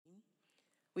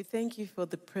We thank you for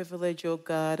the privilege, oh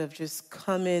God, of just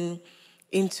coming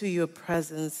into your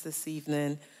presence this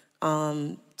evening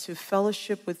to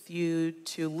fellowship with you,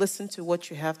 to listen to what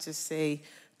you have to say,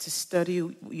 to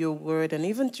study your word, and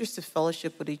even just to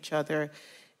fellowship with each other.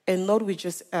 And Lord, we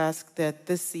just ask that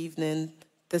this evening,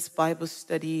 this Bible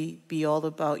study be all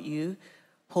about you.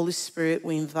 Holy Spirit,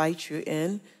 we invite you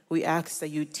in. We ask that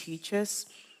you teach us.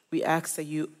 We ask that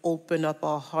you open up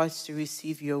our hearts to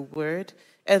receive your word.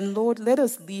 And Lord, let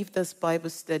us leave this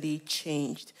Bible study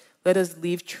changed. Let us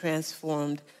leave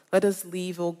transformed. Let us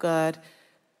leave, oh God,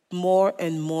 more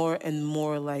and more and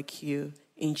more like you.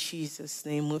 In Jesus'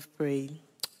 name we've prayed.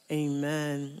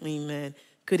 Amen. Amen.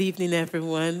 Good evening,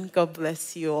 everyone. God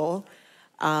bless you all.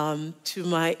 To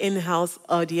my in-house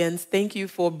audience, thank you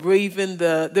for braving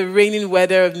the raining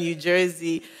weather of New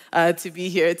Jersey to be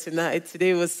here tonight.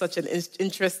 Today was such an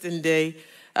interesting day.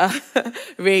 Uh,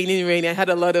 raining. I had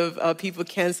a lot of people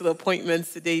cancel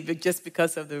appointments today just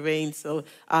because of the rain. So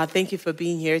thank you for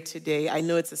being here today. I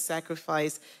know it's a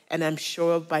sacrifice, and I'm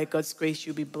sure by God's grace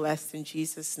you'll be blessed in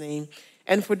Jesus' name.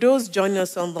 And for those joining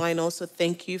us online, also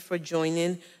thank you for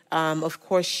joining. Of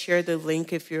course, share the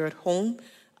link if you're at home.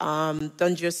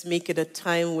 Don't just make it a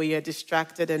time where you're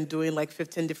distracted and doing like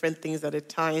 15 different things at a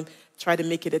time. Try to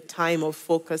make it a time of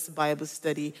focused Bible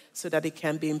study so that it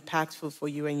can be impactful for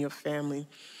you and your family.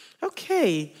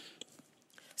 Okay,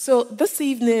 so this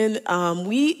evening,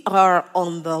 we are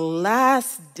on the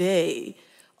last day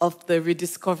of the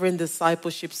Rediscovering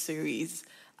Discipleship series.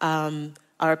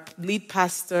 Our lead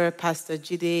pastor, Pastor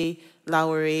Jide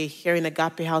Lowry, here in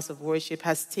Agape House of Worship,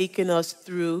 has taken us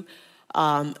through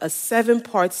a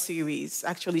 7-part series,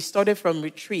 actually started from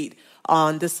retreat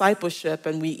on discipleship,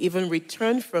 and we even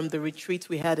returned from the retreat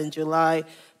we had in July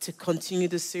to continue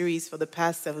the series for the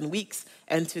past 7 weeks,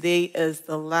 and today is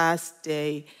the last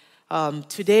day.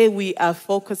 Today we are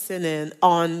focusing in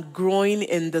on growing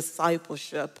in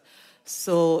discipleship.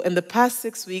 So in the past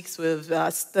 6 weeks, we've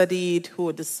studied who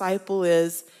a disciple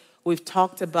is. We've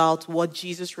talked about what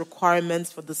Jesus'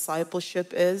 requirements for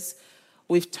discipleship is.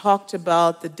 We've talked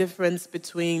about the difference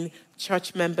between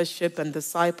church membership and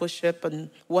discipleship and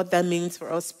what that means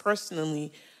for us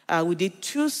personally. We did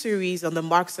 2 series on the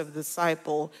marks of a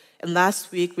disciple. And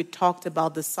last week, we talked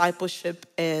about discipleship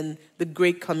and the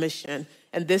Great Commission.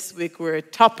 And this week, we're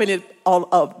topping it all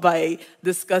up by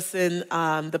discussing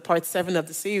the part 7 of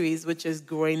the series, which is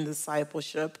growing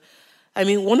discipleship. I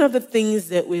mean, one of the things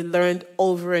that we learned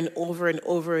over and over and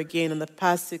over again in the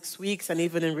past 6 weeks and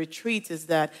even in retreats is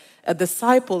that a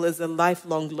disciple is a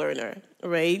lifelong learner,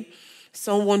 right?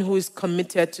 Someone who is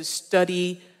committed to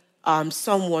study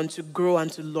someone, to grow and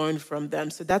to learn from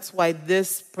them. So that's why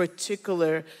this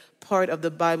particular part of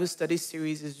the Bible study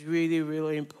series is really,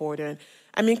 really important.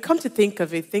 I mean, come to think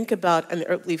of it, think about an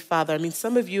earthly father. I mean,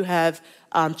 some of you have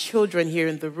children here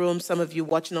in the room. Some of you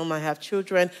watching online have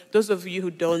children. Those of you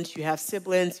who don't, you have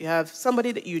siblings. You have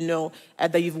somebody that you know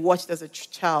that you've watched as a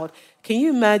child. Can you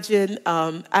imagine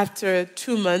after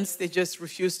 2 months, they just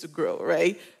refuse to grow,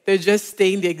 right? They're just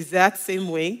staying the exact same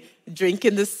way,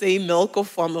 drinking the same milk or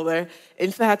formula.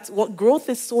 In fact, what growth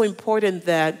is so important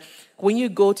that when you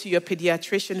go to your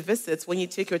pediatrician visits, when you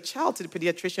take your child to the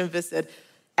pediatrician visit,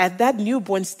 at that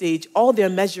newborn stage, all they're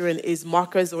measuring is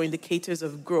markers or indicators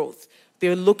of growth.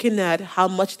 They're looking at how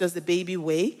much does the baby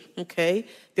weigh, okay?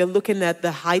 They're looking at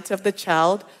the height of the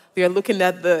child. They're looking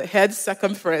at the head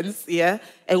circumference, yeah?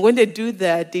 And when they do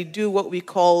that, they do what we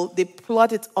call, they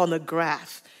plot it on a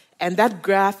graph. And that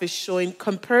graph is showing,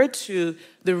 compared to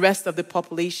the rest of the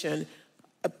population,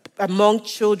 among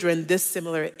children this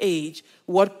similar age,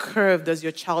 what curve does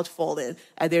your child fall in?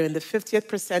 Are they in the 50th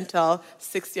percentile,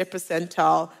 60th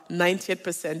percentile, 90th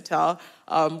percentile?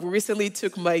 We recently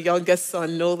took my youngest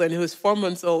son, Nolan, who's 4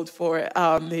 months old, for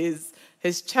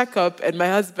his checkup. And my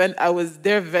husband, I was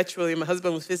there virtually. My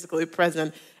husband was physically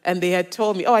present. And they had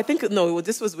told me,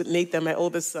 this was with Nathan, my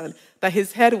oldest son, that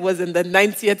his head was in the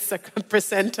 90th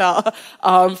percentile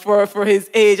for his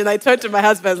age. And I turned to my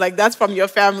husband, like, that's from your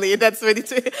family. That's really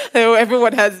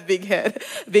everyone has a big head.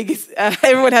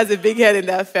 Everyone has a big head in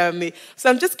that family. So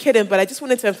I'm just kidding, but I just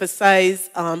wanted to emphasize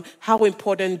how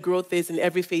important growth is in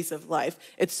every phase of life.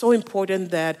 It's so important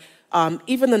that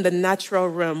even in the natural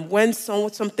realm, when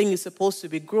something is supposed to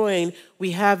be growing,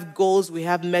 we have goals, we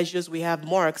have measures, we have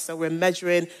marks. So we're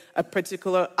measuring a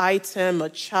particular item, a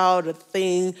child, a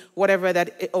thing, whatever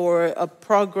that, or a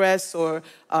progress or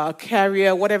a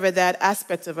career, whatever that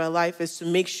aspect of our life is, to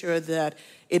make sure that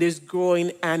it is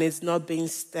growing and is not being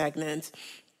stagnant.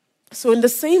 So in the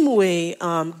same way,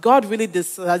 God really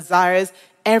desires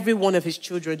every one of his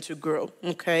children to grow,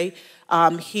 okay?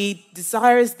 He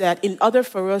desires that in order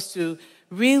for us to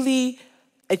really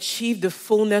achieve the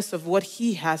fullness of what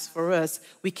he has for us,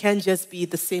 we can't just be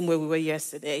the same way we were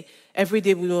yesterday. Every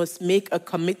day we must make a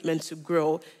commitment to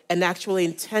grow and actually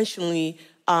intentionally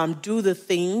do the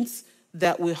things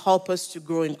that will help us to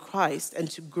grow in Christ and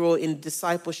to grow in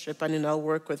discipleship and in our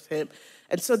work with him.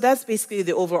 And so that's basically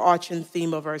the overarching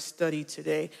theme of our study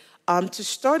today. To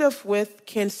start off with,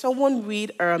 can someone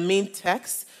read our main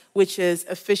text, which is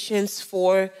Ephesians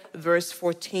 4, verse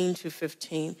 14 to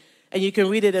 15? And you can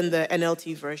read it in the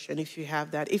NLT version if you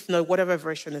have that. If not, whatever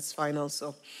version is fine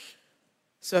also.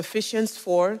 So Ephesians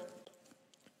 4,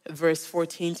 verse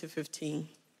 14 to 15.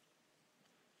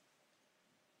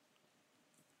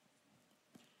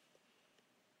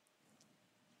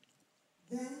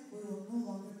 Then we will no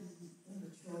longer be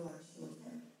immature like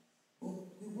children.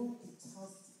 We won't be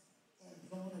tossed and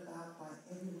blown about by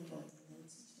every wind of new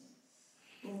teaching.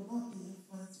 We will not be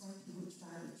influenced when people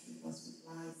try to trick us with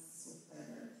lies so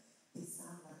clever they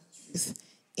sound like truth.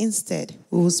 Instead,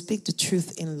 we will speak the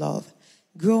truth in love,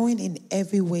 growing in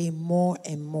every way more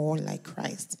and more like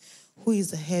Christ, who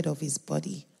is the head of his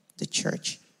body, the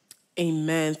church.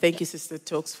 Amen. Thank you, Sister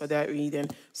Tokes, for that reading.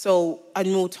 So, and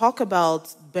we'll talk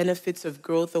about benefits of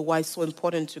growth or why it's so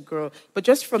important to grow. But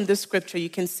just from this scripture, you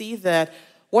can see that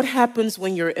what happens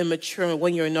when you're immature,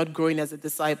 when you're not growing as a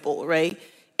disciple, right?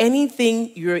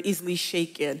 Anything, you're easily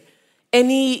shaken.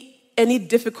 Any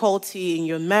difficulty in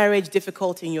your marriage,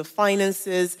 difficulty in your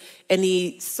finances,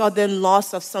 any sudden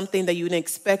loss of something that you didn't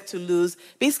expect to lose,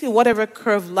 basically whatever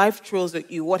curve life throws at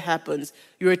you, what happens?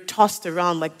 You're tossed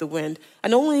around like the wind.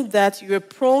 And only that, you're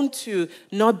prone to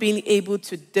not being able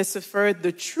to decipher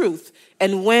the truth.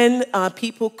 And when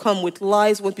people come with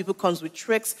lies, when people come with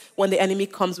tricks, when the enemy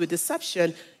comes with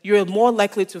deception, you're more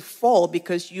likely to fall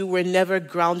because you were never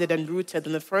grounded and rooted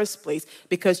in the first place,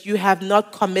 because you have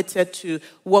not committed to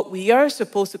what we are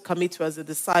supposed to commit to as a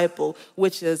disciple,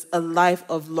 which is a life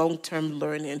of long-term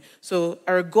learning. So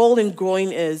our goal in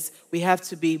growing is we have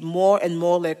to be more and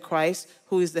more like Christ,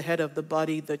 who is the head of the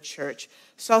body, the church.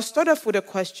 So I'll start off with a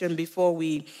question before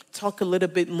we talk a little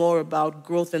bit more about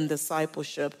growth and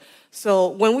discipleship. So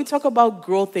when we talk about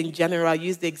growth in general, I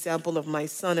use the example of my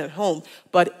son at home.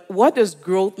 But what does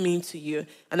growth mean to you?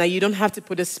 And you don't have to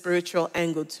put a spiritual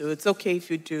angle to it. It's okay if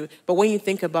you do. But when you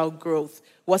think about growth,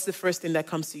 what's the first thing that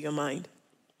comes to your mind?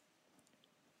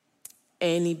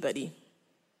 Anybody?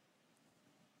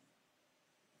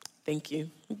 Thank you.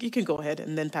 You can go ahead,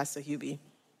 and then Pastor Hubie.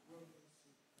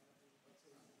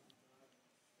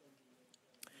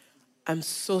 I'm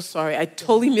so sorry. I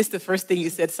totally missed the first thing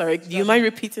you said. Sorry. Do you mind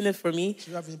repeating it for me?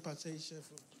 To have impartation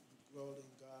for growth in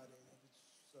God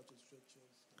and such scriptures.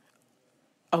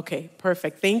 Okay,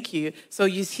 perfect. Thank you. So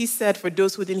he said, for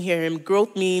those who didn't hear him,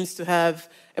 growth means to have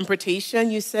impartation,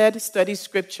 you said, study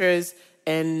scriptures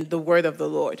and the word of the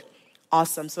Lord.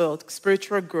 Awesome. So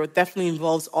spiritual growth definitely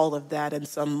involves all of that and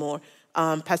some more.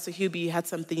 Pastor Hubie, you had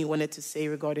something you wanted to say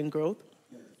regarding growth?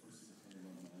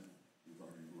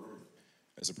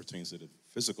 As it pertains to the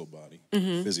physical body,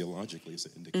 physiologically, it's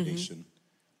an indication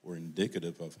or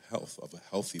indicative of health, of a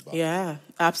healthy body. Yeah,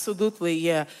 absolutely,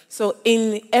 yeah. So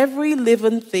in every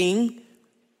living thing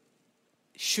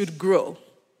should grow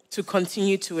to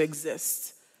continue to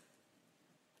exist.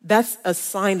 That's a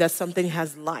sign that something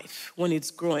has life when it's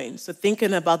growing. So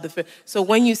thinking about so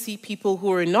when you see people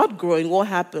who are not growing, what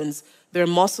happens? Their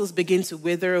muscles begin to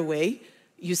wither away.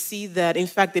 You see that, in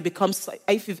fact, they become,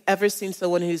 if you've ever seen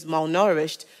someone who's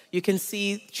malnourished, you can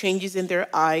see changes in their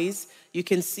eyes. You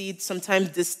can see sometimes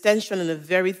distension in a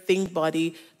very thin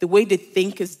body. The way they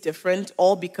think is different,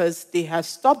 all because they have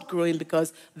stopped growing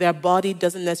because their body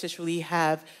doesn't necessarily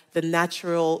have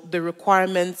the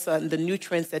requirements and the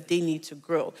nutrients that they need to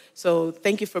grow. So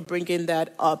thank you for bringing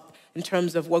that up in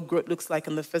terms of what growth looks like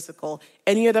in the physical.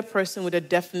 Any other person with a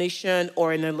definition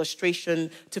or an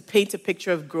illustration to paint a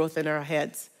picture of growth in our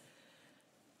heads?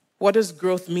 What does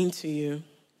growth mean to you?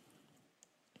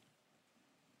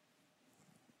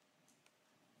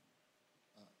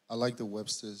 I like the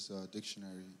Webster's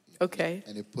dictionary. Okay.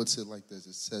 And it puts it like this.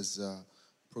 It says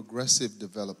progressive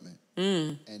development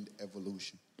and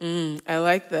evolution. I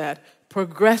like that.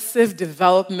 Progressive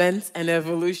development and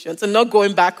evolution. So not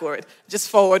going backward, just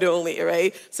forward only,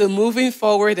 right? So moving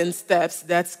forward in steps,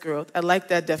 that's growth. I like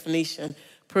that definition.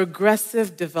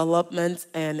 Progressive development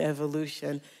and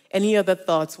evolution. Any other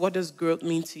thoughts? What does growth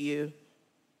mean to you?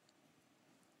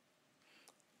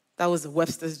 That was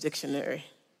Webster's dictionary.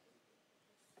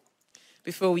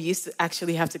 Before, we used to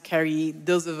actually have to carry,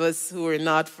 those of us who were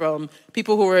not from,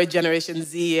 people who were Generation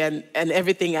Z and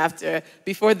everything after.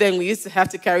 Before then, we used to have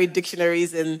to carry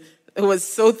dictionaries, and it was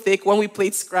so thick. When we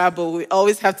played Scrabble, we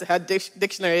always have to have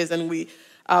dictionaries, and we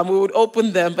We would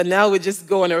open them, but now we just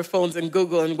go on our phones and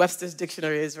Google, and Webster's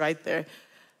Dictionary is right there.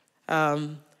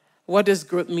 What does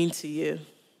growth mean to you?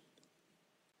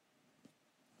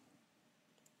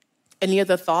 Any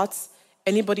other thoughts?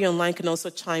 Anybody online can also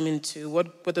chime in too.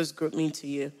 What does growth mean to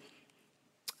you?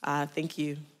 Thank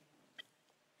you.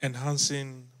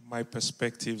 Enhancing my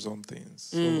perspectives on things.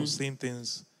 So seeing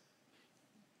things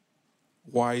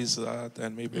wiser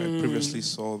than maybe I previously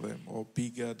saw them, or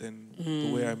bigger than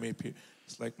the way I may be.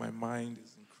 It's like my mind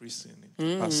is increasing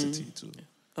in capacity to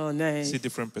see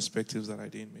different perspectives that I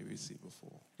didn't maybe see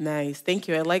before. Nice. Thank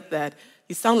you. I like that.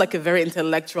 You sound like a very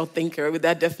intellectual thinker with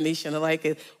that definition. I like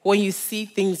it. When you see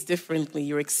things differently,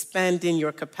 you're expanding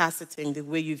your capacity in the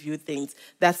way you view things.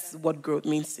 That's what growth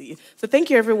means to you. So thank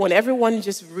you, everyone. Everyone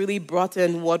just really brought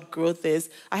in what growth is.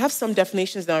 I have some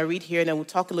definitions that I'll read here, and then we'll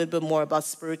talk a little bit more about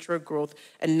spiritual growth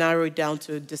and narrow it down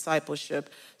to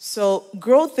discipleship. So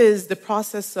growth is the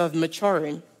process of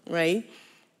maturing, right?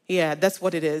 Yeah, that's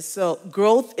what it is. So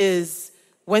growth is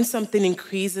when something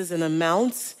increases in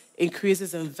amount,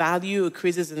 increases in value,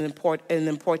 increases in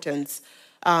importance.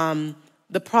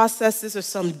 The processes are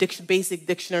some basic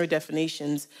dictionary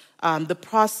definitions. The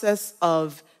process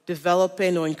of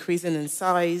developing or increasing in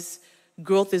size.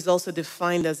 Growth is also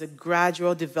defined as a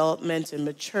gradual development and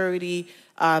maturity,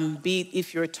 be it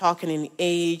if you're talking in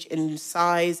age, in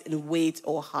size, in weight,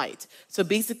 or height. So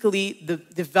basically, the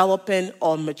developing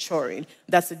or maturing.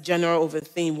 That's a general over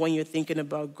theme when you're thinking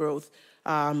about growth.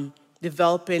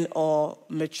 Developing or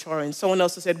maturing. Someone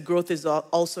also said growth is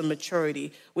also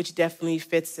maturity, which definitely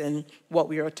fits in what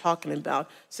we are talking about.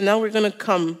 So now we're going to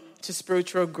come to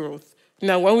spiritual growth.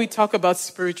 Now, when we talk about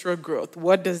spiritual growth,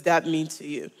 what does that mean to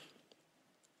you?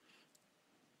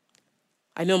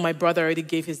 I know my brother already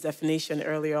gave his definition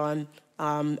earlier on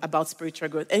about spiritual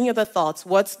growth. Any other thoughts?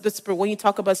 When you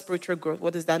talk about spiritual growth,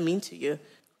 what does that mean to you?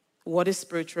 What is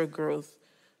spiritual growth?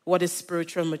 What is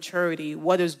spiritual maturity?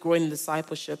 What does growing in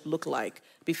discipleship look like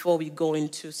before we go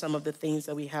into some of the things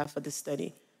that we have for this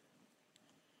study?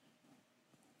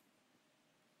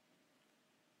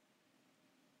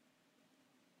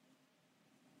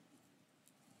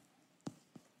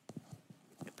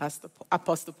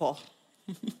 Apostle Paul.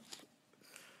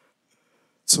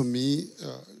 To me,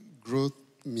 growth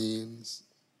means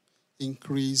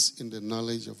increase in the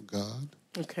knowledge of God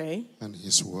and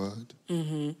His Word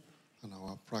and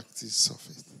our practice of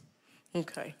it.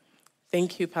 Okay.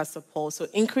 Thank you, Pastor Paul. So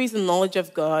increase in knowledge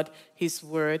of God, His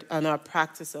Word, and our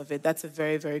practice of it. That's a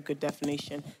very, very good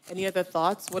definition. Any other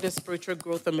thoughts? What does spiritual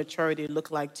growth and maturity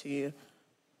look like to you?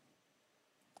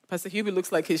 Pastor Hubie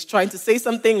looks like he's trying to say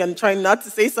something and trying not to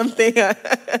say something.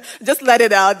 Just let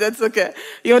it out. That's okay.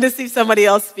 You want to see if somebody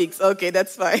else speaks? Okay,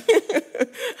 that's fine.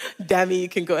 Dami, you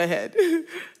can go ahead.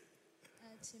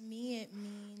 To me, it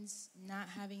means not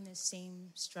having the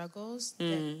same struggles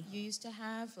that you used to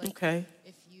have. Like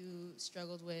if you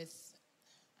struggled with,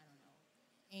 I don't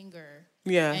know, anger,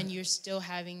 and you're still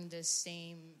having the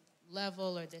same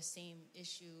level or the same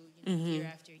issue, year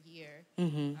after year.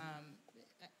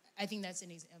 I think that's an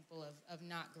example of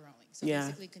not growing. So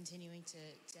basically continuing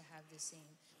to have the same.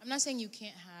 I'm not saying you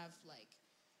can't have, like,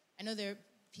 I know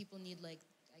people need, like,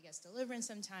 I guess, deliverance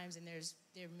sometimes, and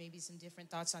there may be some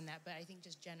different thoughts on that, but I think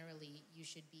just generally you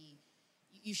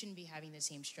shouldn't be having the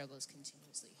same struggles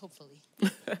continuously, hopefully.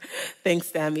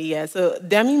 Thanks, Dami. Yeah, so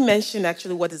Dami mentioned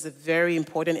actually what is a very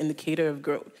important indicator of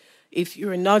growth. If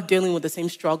you're not dealing with the same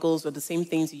struggles or the same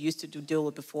things you used to deal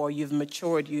with before, you've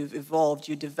matured, you've evolved,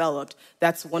 you developed.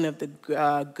 That's one of the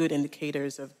good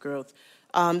indicators of growth.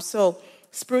 So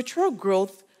spiritual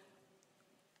growth,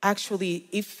 actually,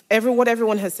 what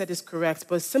everyone has said is correct,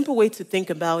 but a simple way to think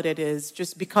about it is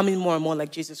just becoming more and more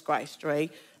like Jesus Christ, right?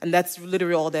 And that's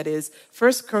literally all that is.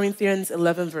 1 Corinthians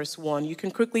 11, verse 1. You can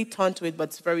quickly turn to it, but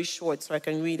it's very short, so I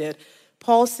can read it.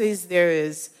 Paul says there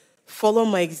is, follow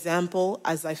my example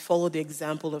as I follow the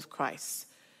example of Christ.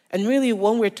 And really,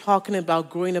 when we're talking about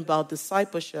growing about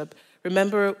discipleship,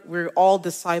 remember, we're all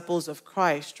disciples of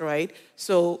Christ, right?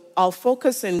 So our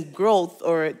focus in growth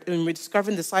or in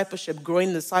discovering discipleship,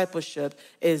 growing discipleship,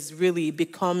 is really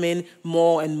becoming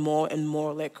more and more and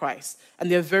more like Christ. And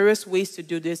there are various ways to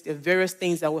do this. There are various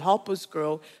things that will help us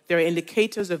grow. There are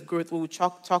indicators of growth we will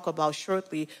talk about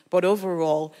shortly. But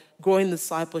overall, growing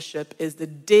discipleship is the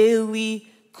daily,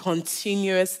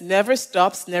 continuous, never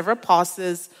stops, never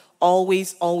pauses,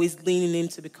 always leaning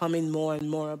into becoming more and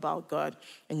more about God.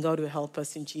 And God will help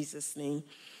us in Jesus' name.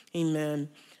 Amen.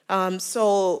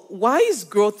 So why is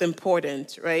growth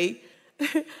important, right?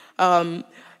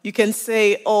 You can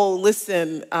say, oh,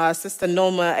 listen, Sister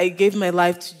Norma, I gave my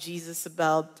life to Jesus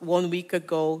about 1 week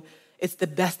ago. It's the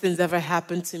best thing's ever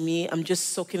happened to me. I'm just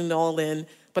soaking it all in.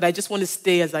 but I just want to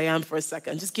stay as I am for a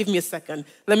second. Just give me a second.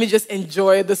 Let me just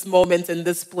enjoy this moment in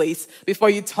this place before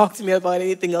you talk to me about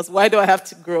anything else. Why do I have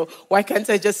to grow? Why can't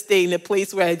I just stay in a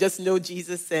place where I just know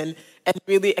Jesus and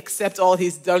really accept all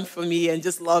he's done for me and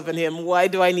just love in him? Why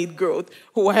do I need growth?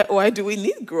 Why do we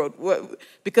need growth?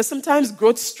 Because sometimes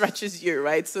growth stretches you,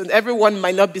 right? So everyone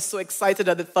might not be so excited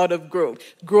at the thought of growth.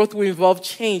 Growth will involve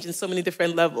change in so many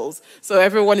different levels. So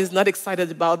everyone is not excited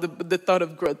about the thought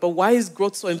of growth. But why is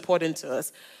growth so important to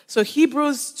us? So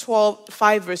Hebrews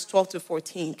 5, verse 12 to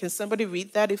 14. Can somebody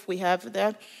read that if we have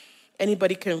that?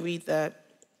 Anybody can read that.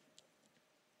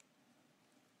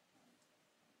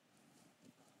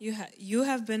 You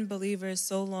have been believers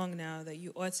so long now that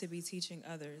you ought to be teaching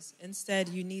others. Instead,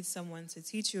 you need someone to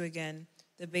teach you again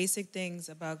the basic things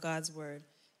about God's word.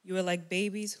 You are like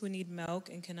babies who need milk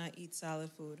and cannot eat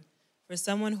solid food. For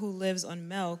someone who lives on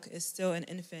milk is still an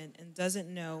infant and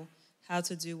doesn't know how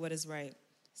to do what is right.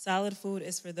 Solid food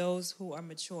is for those who are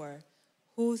mature,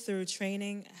 who through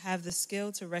training have the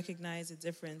skill to recognize the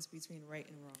difference between right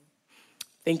and wrong.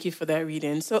 Thank you for that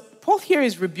reading. So Paul here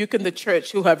is rebuking the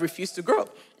church who have refused to grow,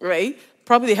 right?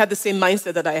 Probably they had the same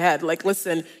mindset that I had. Like,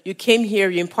 listen, you came here,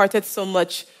 you imparted so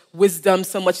much wisdom,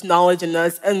 so much knowledge in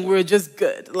us, and we're just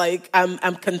good. Like,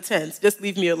 I'm content. Just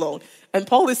leave me alone. And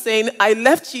Paul is saying, I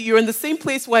left you. You're in the same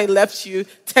place where I left you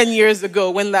 10 years ago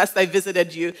when last I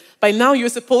visited you. By now, you're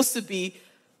supposed to be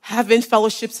having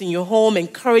fellowships in your home,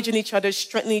 encouraging each other,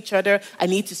 strengthening each other. I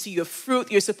need to see your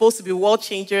fruit. You're supposed to be world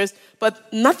changers.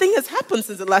 But nothing has happened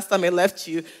since the last time I left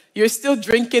you. You're still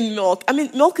drinking milk. I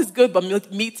mean, milk is good, but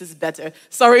meat is better.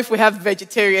 Sorry if we have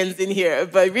vegetarians in here,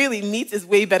 but really, meat is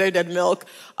way better than milk.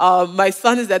 My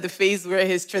son is at the phase where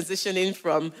he's transitioning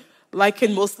from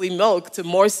liking mostly milk to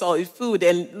more solid food.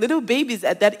 And little babies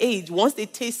at that age, once they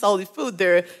taste solid food,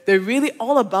 they're really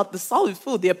all about the solid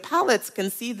food. Their palates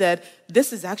can see that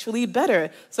this is actually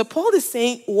better. So Paul is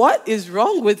saying, what is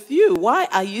wrong with you? Why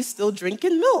are you still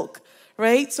drinking milk?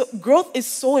 Right? So growth is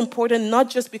so important, not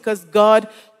just because God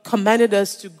commanded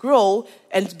us to grow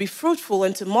and to be fruitful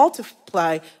and to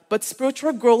multiply, but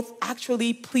spiritual growth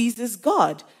actually pleases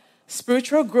God.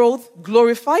 Spiritual growth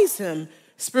glorifies him.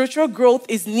 Spiritual growth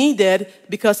is needed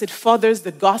because it furthers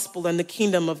the gospel and the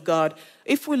kingdom of God.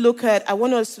 If we look at, I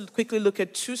want us to quickly look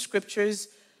at two scriptures,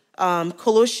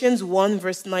 Colossians 1,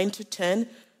 verse 9 to 10.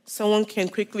 Someone can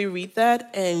quickly read that,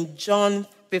 and John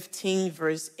 15,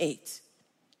 verse 8.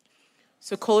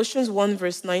 So Colossians 1,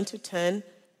 verse 9 to 10,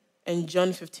 and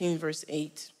John 15, verse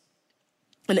 8.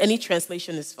 And any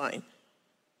translation is fine.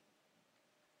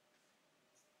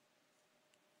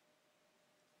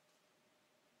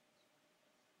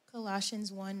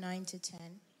 Colossians 1, 9 to 10.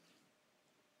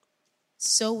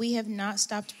 So we have not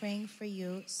stopped praying for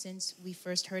you since we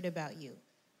first heard about you.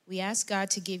 We ask God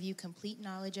to give you complete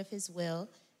knowledge of his will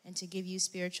and to give you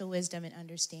spiritual wisdom and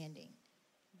understanding.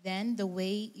 Then the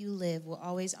way you live will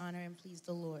always honor and please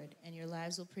the Lord, and your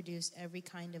lives will produce every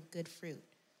kind of good fruit.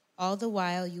 All the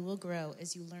while you will grow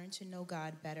as you learn to know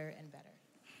God better and better.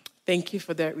 Thank you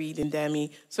for that reading,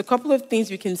 Dami. So a couple of things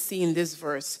you can see in this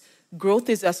verse. Growth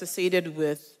is associated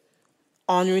with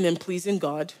honoring and pleasing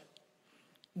God.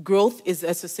 Growth is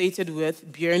associated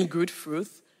with bearing good fruit,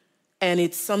 and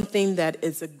it's something that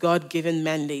is a God-given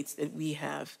mandate that we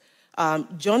have.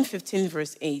 John 15,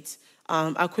 verse 8,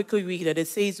 I'll quickly read it. It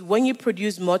says, when you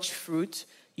produce much fruit,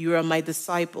 you are my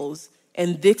disciples,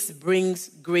 and this brings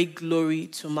great glory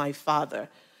to my Father.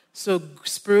 So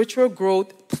spiritual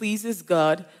growth pleases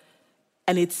God,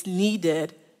 and it's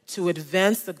needed to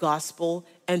advance the gospel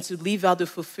and to live out the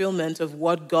fulfillment of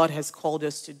what God has called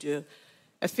us to do.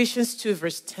 Ephesians 2,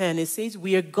 verse 10, it says,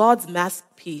 we are God's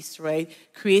masterpiece, right?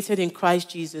 Created in Christ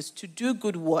Jesus to do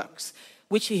good works,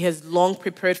 which he has long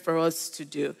prepared for us to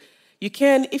do. You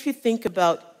can, if you think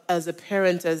about as a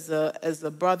parent, as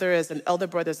a brother, as an elder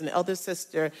brother, as an elder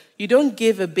sister, you don't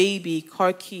give a baby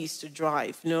car keys to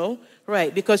drive, no?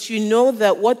 Right, because you know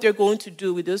that what they're going to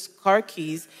do with those car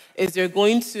keys is they're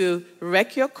going to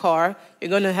wreck your car, you're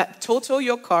going to total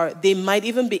your car, they might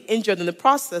even be injured in the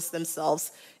process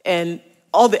themselves, and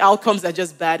all the outcomes are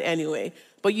just bad anyway.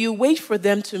 But you wait for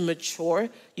them to mature,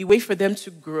 you wait for them to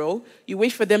grow, you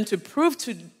wait for them to prove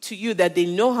to you that they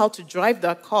know how to drive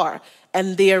that car,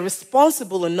 and they are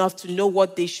responsible enough to know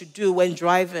what they should do when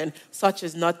driving, such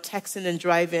as not texting and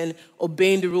driving,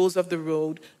 obeying the rules of the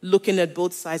road, looking at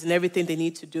both sides and everything they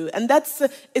need to do. And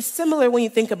it's similar when you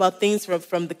think about things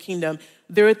from the kingdom.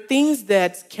 There are things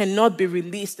that cannot be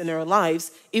released in our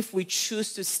lives if we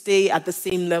choose to stay at the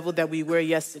same level that we were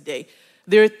yesterday.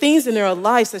 There are things in our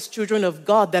lives as children of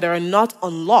God that are not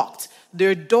unlocked. There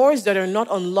are doors that are not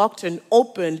unlocked and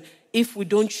opened if we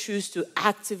don't choose to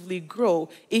actively grow,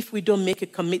 if we don't make a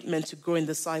commitment to grow in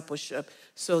discipleship.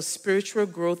 So spiritual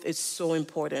growth is so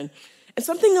important. And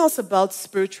something else about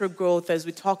spiritual growth as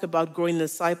we talk about growing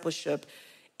discipleship,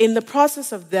 in the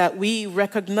process of that, we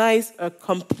recognize a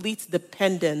complete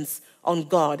dependence on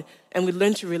God, and we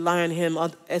learn to rely on Him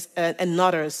and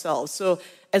not ourselves. So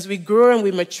as we grow and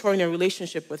we mature in our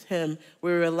relationship with Him,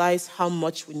 we realize how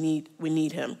much we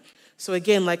need Him. So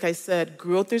again, like I said,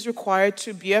 growth is required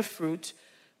to bear fruit.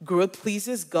 Growth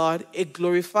pleases God. It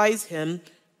glorifies Him.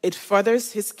 It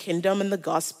furthers His kingdom and the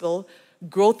gospel.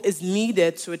 Growth is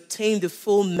needed to attain the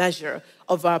full measure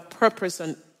of our purpose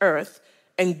on earth,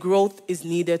 and growth is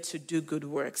needed to do good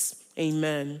works.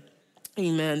 Amen.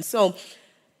 Amen. So,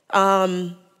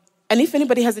 and if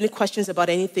anybody has any questions about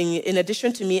anything, in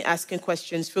addition to me asking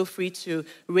questions, feel free to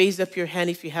raise up your hand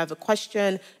if you have a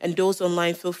question. And those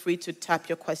online, feel free to tap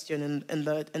your question in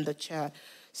the chat.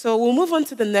 So we'll move on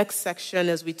to the next section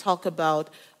as we talk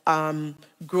about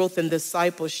growth and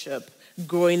discipleship,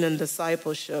 growing in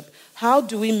discipleship. How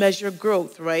do we measure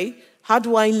growth, right? How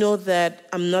do I know that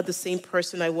I'm not the same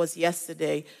person I was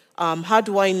yesterday? How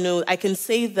do I know? I can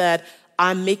say that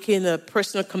I'm making a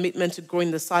personal commitment to growing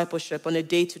discipleship on a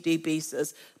day-to-day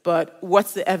basis, but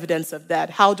what's the evidence of that?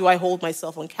 How do I hold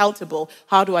myself accountable?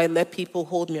 How do I let people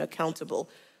hold me accountable?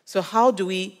 So how do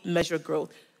we measure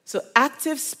growth? So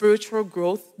active spiritual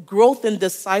growth in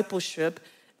discipleship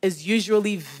is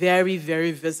usually very,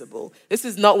 very visible. This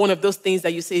is not one of those things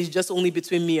that you say is just only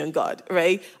between me and God,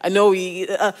 right? I know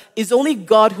it's only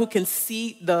God who can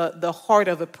see the heart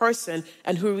of a person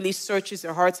and who really searches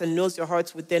their hearts and knows their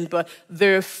hearts within, but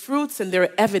there are fruits and there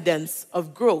are evidence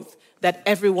of growth that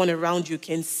everyone around you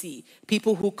can see.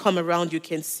 People who come around you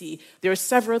can see. There are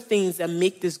several things that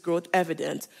make this growth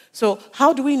evident. So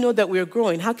how do we know that we're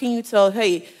growing? How can you tell,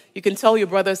 hey, you can tell your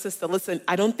brother or sister, listen,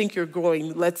 I don't think you're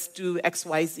growing. Let's do X,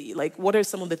 Y, Z. Like, what are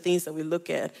some of the things that we look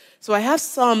at? So I have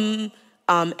some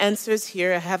answers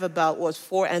here. I have about,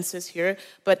 4 answers here.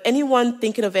 But anyone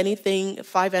thinking of anything,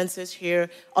 5 answers here,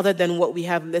 other than what we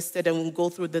have listed, and we'll go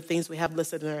through the things we have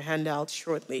listed in our handout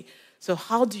shortly. So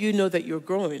how do you know that you're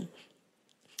growing?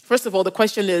 First of all, the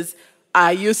question is,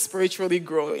 are you spiritually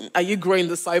growing? Are you growing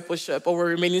discipleship, or we're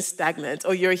remaining stagnant?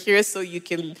 Or you're here so you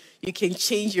can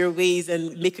change your ways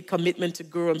and make a commitment to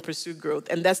grow and pursue growth.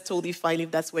 And that's totally fine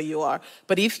if that's where you are.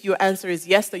 But if your answer is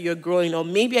yes, that you're growing, or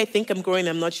maybe I think I'm growing,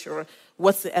 I'm not sure,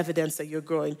 what's the evidence that you're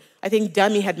growing? I think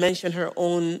Dami had mentioned her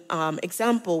own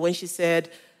example when she said,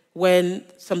 when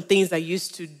some things I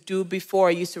used to do before,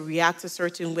 I used to react a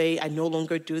certain way, I no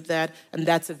longer do that, and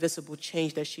that's a visible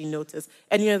change that she noticed.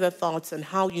 Any other thoughts on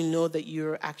how you know that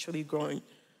you're actually growing?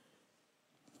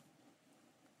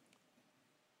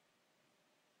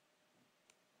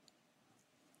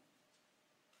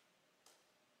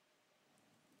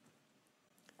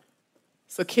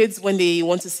 So kids, when they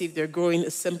want to see if they're growing,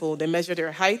 it's simple. They measure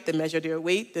their height, they measure their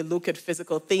weight, they look at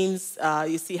physical things.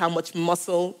 You see how much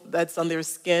muscle that's on their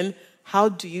skin. How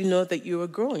do you know that you are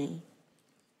growing?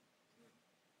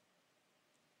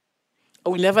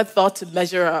 We never thought to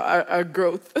measure our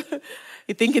growth.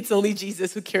 You think it's only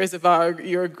Jesus who cares about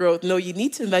your growth. No, you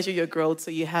need to measure your growth so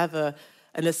you have an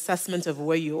assessment of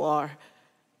where you are.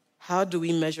 How do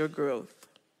we measure growth?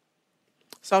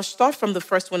 So I'll start from the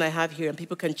first one I have here, and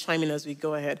people can chime in as we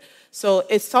go ahead. So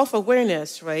it's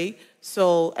self-awareness, right?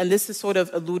 So, and this is sort of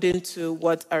alluding to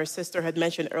what our sister had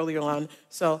mentioned earlier on.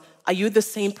 So are you the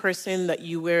same person that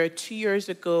you were 2 years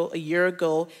ago, a year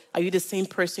ago? Are you the same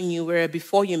person you were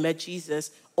before you met Jesus?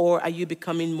 Or are you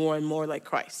becoming more and more like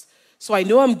Christ? So I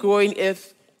know I'm growing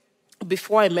if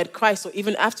before I met Christ, or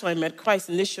even after I met Christ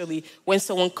initially, when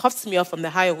someone cuffs me off on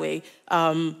the highway,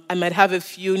 I might have a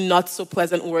few not so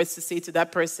pleasant words to say to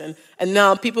that person. And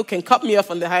now people can cut me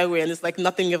off on the highway and it's like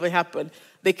nothing ever happened.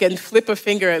 They can flip a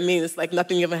finger at me and it's like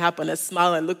nothing ever happened. I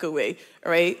smile and look away,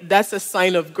 right? That's a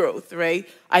sign of growth, right?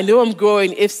 I know I'm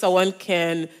growing if someone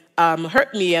can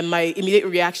hurt me and my immediate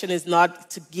reaction is not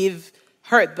to give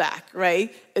hurt back,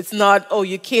 right? It's not, oh,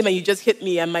 you came and you just hit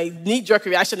me and my knee-jerk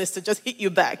reaction is to just hit you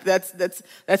back.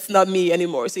 That's not me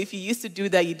anymore. So if you used to do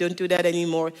that, you don't do that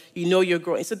anymore. You know you're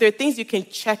growing. So there are things you can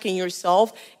check in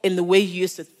yourself in the way you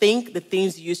used to think, the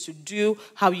things you used to do,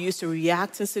 how you used to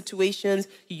react in situations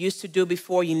you used to do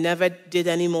before you never did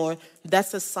anymore.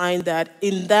 That's a sign that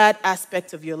in that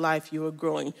aspect of your life, you are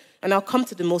growing. And I'll come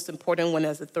to the most important one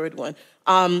as the third one.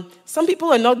 Some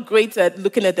people are not great at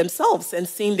looking at themselves and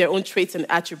seeing their own traits and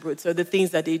attributes, or the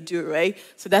things that that they do, right?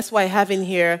 So that's why having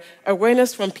here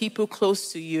awareness from people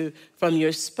close to you, from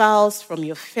your spouse, from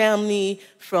your family,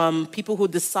 from people who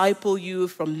disciple you,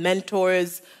 from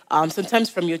mentors, sometimes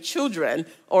from your children,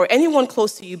 or anyone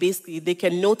close to you, basically, they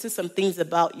can notice some things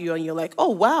about you and you're like, oh,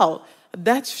 wow,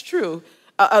 that's true.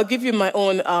 I'll give you my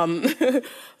own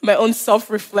my own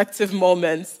self-reflective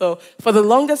moments. So for the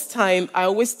longest time, I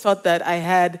always thought that I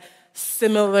had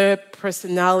similar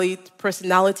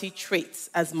personality traits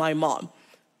as my mom.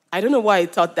 I don't know why I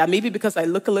thought that. Maybe because I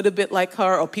look a little bit like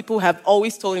her, or people have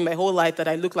always told me my whole life that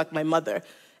I look like my mother.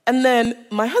 And then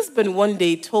my husband one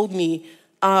day told me,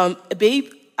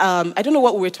 babe, I don't know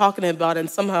what we were talking about, and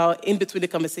somehow in between the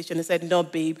conversation, he said, no,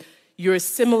 babe, you're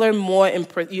similar more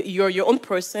you're your own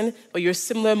person, but you're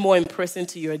similar more in person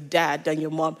to your dad than your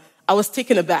mom. I was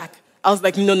taken aback. I was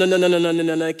like, no,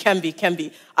 it can't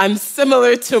be. I'm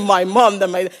similar to my mom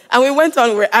and we went on,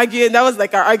 we were arguing. That was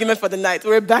like our argument for the night.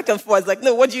 We were back and forth. Like,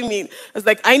 no, what do you mean? I was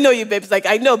like, I know you, babe. It's like,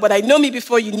 I know, but I know me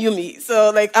before you knew me.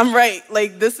 So like, I'm right.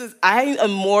 Like I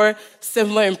am more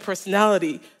similar in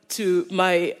personality to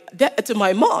my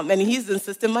mom, and he's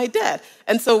insisting my dad.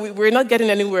 And so we're not getting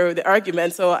anywhere with the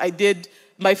argument. So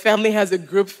my family has a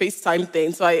group FaceTime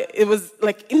thing. So it was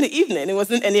like in the evening. It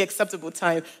wasn't any acceptable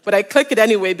time. But I click it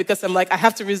anyway because I'm like, I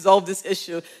have to resolve this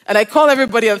issue. And I call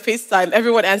everybody on FaceTime.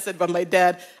 Everyone answered but my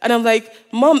dad. And I'm like,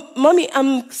 Mommy,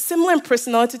 I'm similar in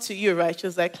personality to you, right? She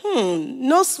was like,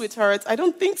 no, sweetheart, I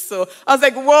don't think so. I was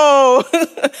like, whoa.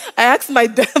 I asked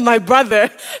my brother,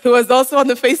 who was also on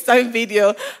the FaceTime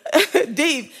video,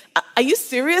 Dave, are you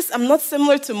serious? I'm not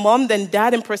similar to mom than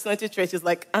dad in personality traits. He's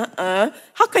like,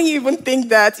 how can you even think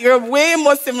that? You're way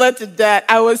more similar to dad.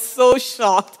 I was so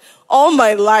shocked. All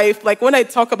my life, like when I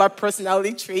talk about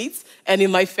personality traits and in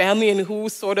my family and who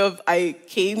sort of I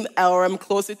came or I'm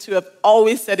closer to, I've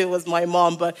always said it was my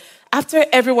mom. But after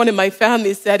everyone in my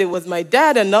family said it was my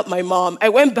dad and not my mom, I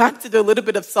went back to do a little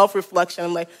bit of self-reflection.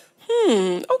 I'm like,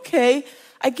 okay.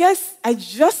 I guess I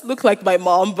just look like my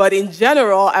mom, but in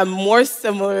general, I'm more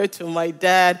similar to my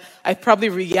dad. I probably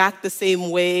react the same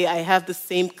way. I have the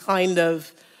same kind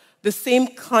of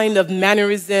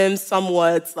mannerisms,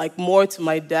 somewhat like more to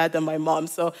my dad than my mom.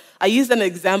 So I use an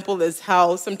example as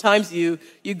how sometimes you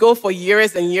go for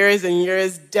years and years and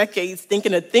years, decades,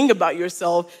 thinking a thing about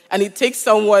yourself, and it takes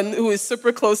someone who is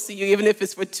super close to you, even if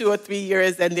it's for 2 or 3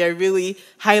 years, and they're really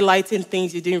highlighting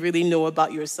things you didn't really know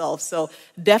about yourself. So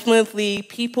definitely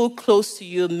people close to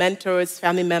you, mentors,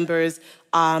 family members,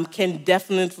 can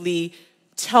definitely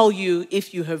tell you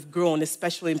if you have grown,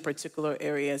 especially in particular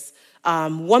areas.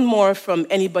 One more from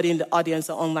anybody in the audience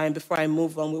or online before I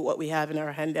move on with what we have in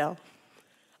our handout.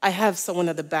 I have someone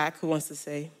at the back who wants to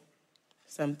say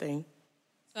something.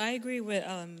 So I agree with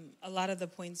a lot of the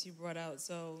points you brought out.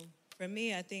 So for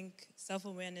me, I think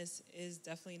self-awareness is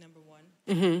definitely number one.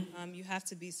 Mm-hmm. You have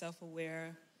to be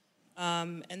self-aware.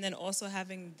 And then also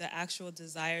having the actual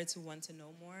desire to want to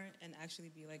know more and actually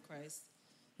be like Christ.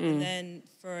 And then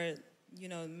for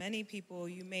many people,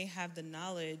 you may have the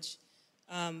knowledge,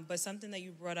 but something that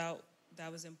you brought out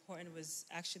that was important was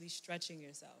actually stretching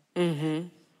yourself. Mm-hmm.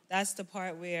 That's the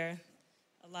part where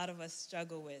a lot of us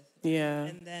struggle with. Yeah.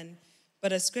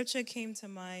 But a scripture came to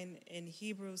mind in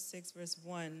Hebrews 6, verse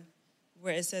 1,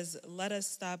 where it says, let us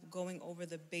stop going over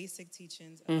the basic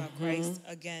teachings about Christ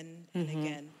again and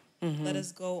again. Mm-hmm. Let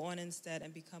us go on instead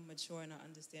and become mature in our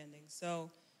understanding.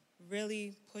 So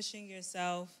really pushing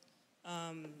yourself.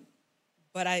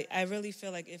 But I really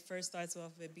feel like it first starts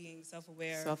off with being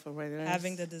self-aware,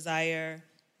 having the desire.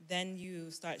 Then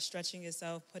you start stretching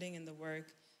yourself, putting in the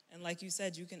work. And like you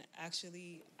said, you can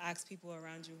actually ask people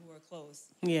around you who are close.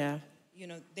 Yeah.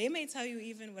 They may tell you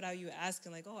even without you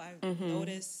asking, like, oh, I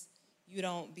noticed you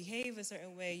don't behave a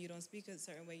certain way, you don't speak a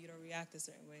certain way, you don't react a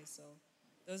certain way. So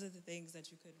those are the things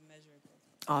that you could measure.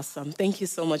 Awesome. Thank you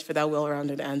so much for that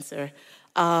well-rounded answer.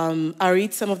 I'll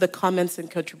read some of the comments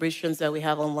and contributions that we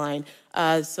have online.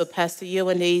 So Pastor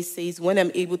Yewande says, when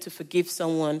I'm able to forgive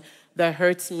someone that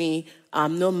hurts me,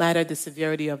 no matter the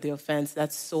severity of the offense,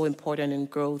 that's so important in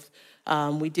growth.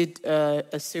 We did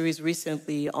a series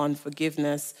recently on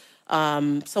forgiveness.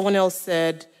 Someone else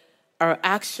said, our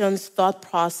actions, thought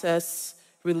process,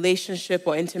 relationship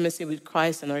or intimacy with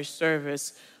Christ and our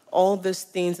service, all these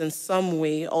things in some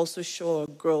way also show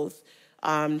growth.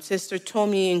 Sister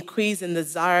Tommy, increase in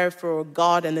desire for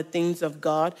God and the things of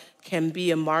God can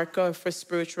be a marker for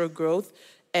spiritual growth.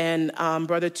 And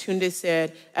Brother Tunde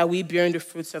said, are we bearing the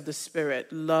fruits of the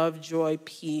Spirit? Love, joy,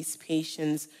 peace,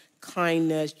 patience,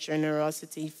 kindness,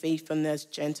 generosity, faithfulness,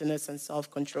 gentleness, and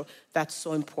self-control. That's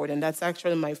so important. That's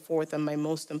actually my fourth and my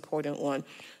most important one.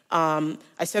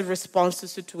 I said response to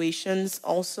situations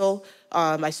also.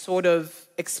 I sort of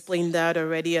explained that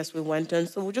already as we went on.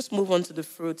 So we'll just move on to the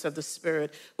fruits of the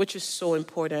Spirit, which is so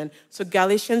important. So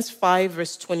Galatians 5,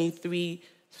 verse 22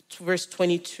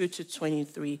 to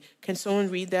 23. Can someone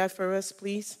read that for us,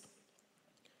 please?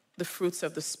 The fruits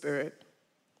of the Spirit.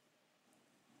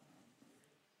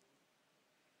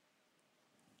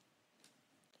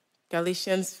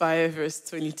 Galatians 5, verse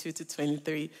 22 to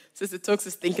 23. Sister Tokes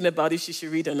is thinking about if she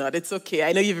should read or not. It's okay.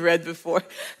 I know you've read before.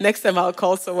 Next time I'll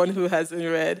call someone who hasn't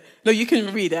read. No, you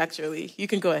can read, actually. You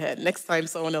can go ahead. Next time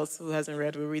someone else who hasn't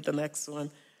read will read the next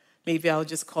one. Maybe I'll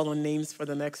just call on names for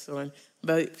the next one.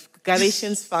 But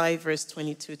Galatians 5, verse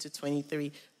 22 to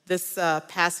 23. This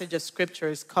passage of Scripture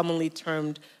is commonly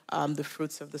termed the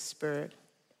fruits of the Spirit.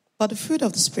 But the fruit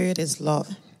of the Spirit is love,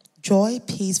 joy,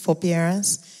 peace,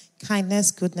 forbearance, kindness,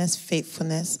 goodness,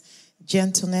 faithfulness,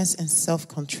 gentleness, and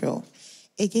self-control.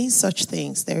 Against such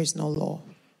things, there is no law.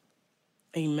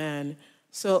 Amen.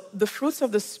 So the fruits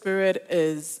of the Spirit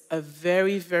is a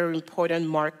very, very important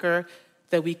marker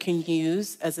that we can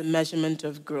use as a measurement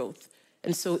of growth.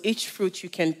 And so each fruit, you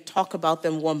can talk about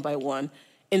them one by one.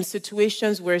 In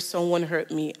situations where someone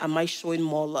hurt me, am I showing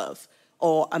more love?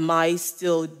 Or am I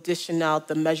still dishing out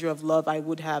the measure of love I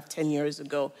would have 10 years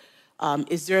ago?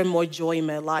 Is there more joy in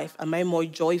my life? Am I more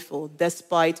joyful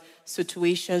despite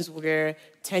situations where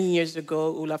 10 years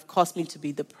ago it would have caused me to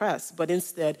be depressed? But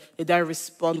instead, did I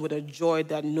respond with a joy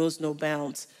that knows no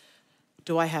bounds?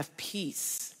 Do I have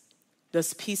peace?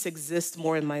 Does peace exist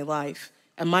more in my life?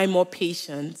 Am I more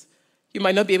patient? You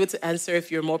might not be able to answer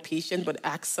if you're more patient, but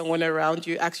ask someone around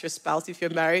you, ask your spouse if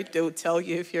you're married. They will tell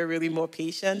you if you're really more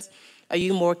patient. Are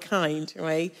you more kind,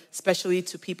 right? Especially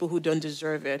to people who don't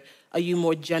deserve it. Are you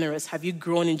more generous? Have you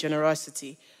grown in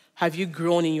generosity? Have you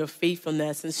grown in your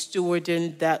faithfulness and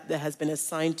stewarding that has been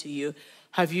assigned to you?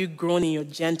 Have you grown in your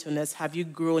gentleness? Have you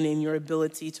grown in your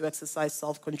ability to exercise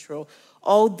self-control?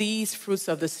 All these fruits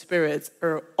of the Spirit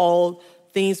are all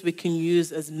things we can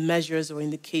use as measures or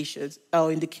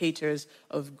indicators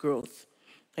of growth.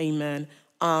 Amen.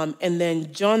 And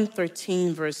then John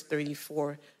 13, verse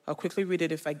 34. I'll quickly read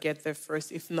it if I get there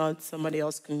first. If not, somebody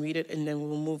else can read it, and then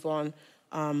we'll move on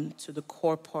to the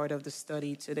core part of the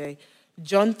study today.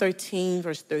 John 13,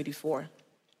 verse 34.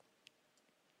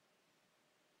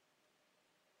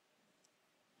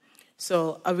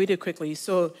 So I'll read it quickly.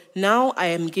 So now I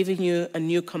am giving you a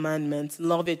new commandment.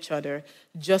 Love each other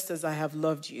just as I have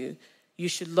loved you. You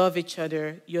should love each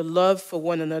other. Your love for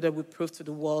one another will prove to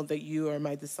the world that you are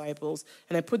my disciples.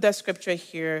 And I put that scripture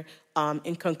here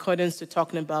in concordance to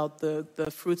talking about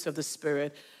the fruits of the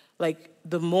Spirit. Like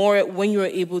the more, when you're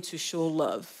able to show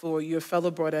love for your fellow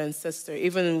brother and sister,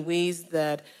 even in ways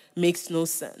that makes no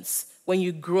sense, when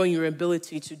you grow in your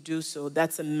ability to do so,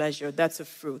 that's a measure, that's a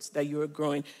fruit that you're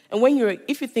growing. And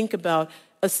if you think about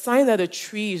a sign that a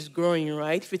tree is growing,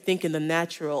 right? If you think in the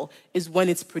natural, is when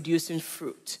it's producing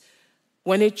fruit.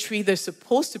 When a tree that's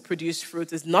supposed to produce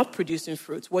fruit is not producing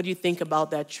fruit, what do you think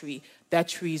about that tree? That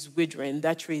tree is withering,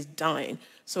 that tree is dying.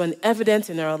 So an evidence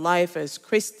in our life as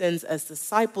Christians, as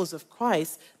disciples of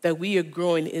Christ, that we are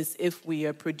growing is if we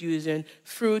are producing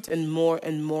fruit and more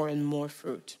and more and more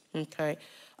fruit, okay?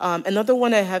 Another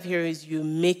one I have here is you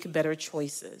make better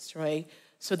choices, right?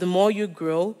 So the more you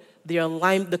grow,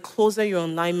 the closer your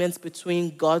alignments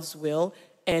between God's will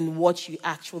and what you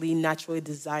actually naturally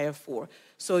desire for.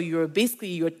 So your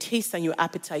taste and your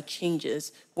appetite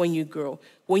changes when you grow.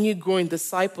 When you grow in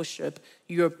discipleship,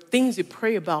 your things you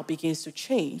pray about begins to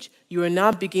change. You are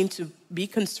now begin to be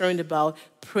concerned about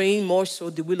praying more so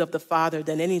the will of the Father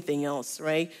than anything else,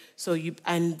 right?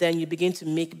 And then you begin to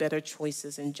make better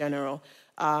choices in general.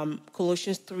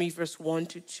 Colossians 3, verse 1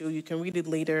 to 2. You can read it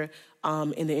later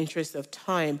in the interest of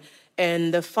time.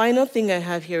 And the final thing I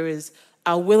have here is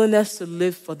our willingness to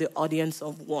live for the audience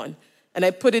of one. And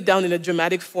I put it down in a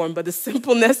dramatic form, but the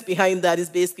simpleness behind that is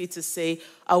basically to say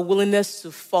our willingness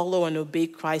to follow and obey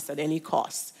Christ at any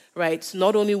cost, right? So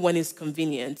not only when it's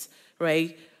convenient,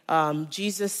 right?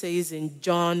 Jesus says in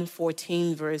John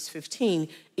 14, verse 15,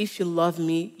 if you love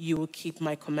me, you will keep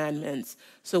my commandments.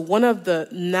 So one of the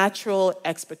natural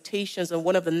expectations and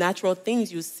one of the natural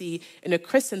things you see in a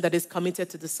Christian that is committed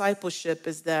to discipleship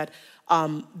is that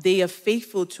they are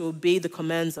faithful to obey the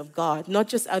commands of God, not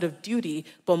just out of duty,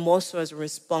 but more so as a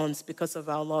response because of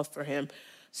our love for him.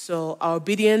 So our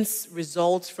obedience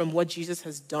results from what Jesus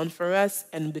has done for us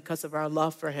and because of our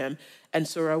love for him. And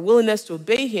so our willingness to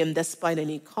obey him despite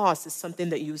any cost is something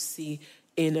that you see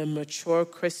in a mature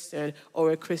Christian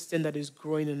or a Christian that is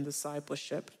growing in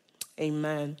discipleship.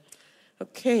 Amen.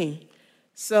 Okay.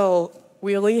 So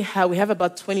we have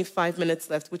about 25 minutes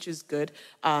left, which is good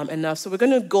enough. So we're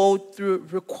going to go through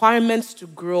requirements to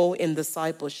grow in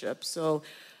discipleship. So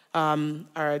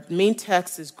our main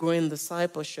text is growing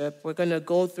discipleship. We're going to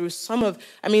go through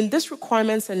these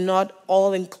requirements are not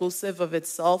all inclusive of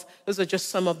itself. Those are just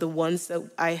some of the ones that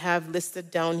I have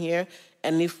listed down here.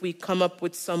 And if we come up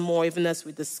with some more, even as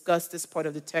we discuss this part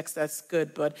of the text, that's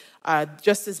good. But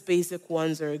just as basic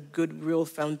ones are a good, real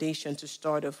foundation to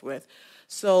start off with.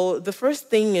 So the first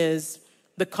thing is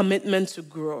the commitment to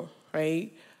grow,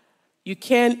 right?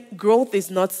 Growth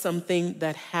is not something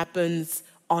that happens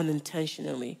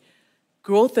unintentionally.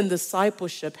 Growth in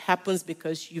discipleship happens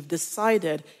because you've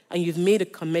decided and you've made a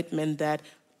commitment that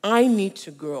I need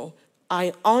to grow.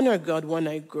 I honor God when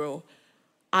I grow.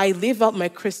 I live out my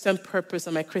Christian purpose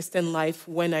and my Christian life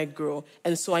when I grow.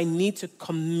 And so I need to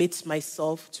commit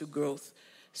myself to growth.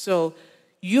 So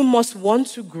you must want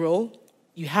to grow.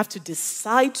 You have to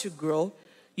decide to grow.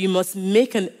 You must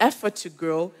make an effort to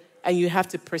grow. And you have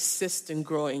to persist in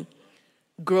growing.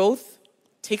 Growth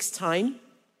takes time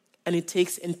and it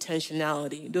takes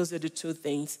intentionality. Those are the two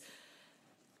things.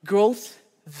 Growth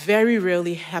very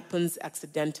rarely happens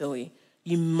accidentally.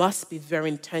 You must be very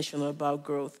intentional about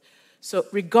growth. So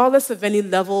regardless of any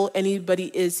level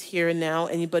anybody is here now,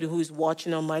 anybody who is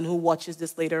watching online, who watches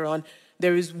this later on,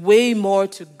 there is way more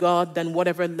to God than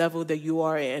whatever level that you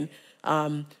are in.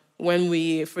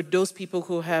 For those people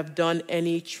who have done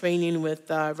any training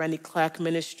with Randy Clark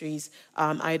Ministries,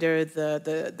 either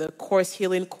the course,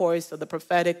 healing course, or the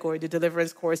prophetic or the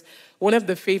deliverance course, one of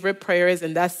the favorite prayers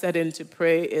in that setting to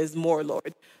pray is more,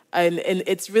 Lord. And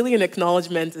it's really an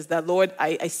acknowledgement is that, Lord,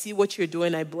 I see what you're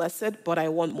doing, I bless it, but I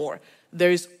want more.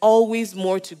 There's always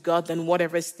more to God than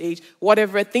whatever stage,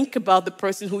 whatever. Think about the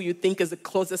person who you think is the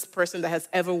closest person that has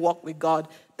ever walked with God,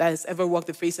 that has ever walked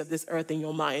the face of this earth in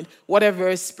your mind.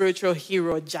 Whatever spiritual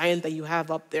hero, giant that you have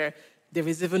up there, there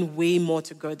is even way more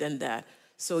to God than that.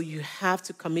 So you have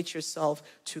to commit yourself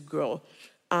to grow.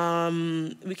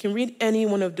 We can read any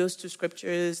one of those two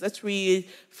scriptures. Let's read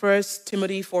 1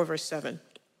 Timothy 4, verse 7.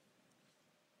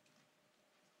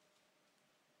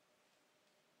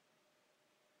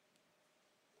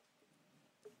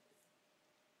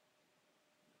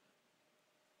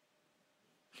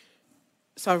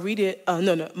 So I'll read it.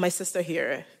 No, my sister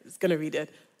here is going to read it.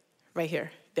 Right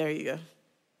here. There you go.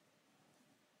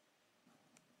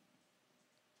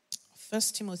 1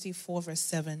 Timothy 4, verse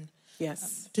 7.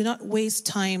 Yes. Do not waste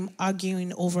time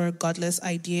arguing over godless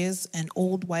ideas and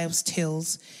old wives'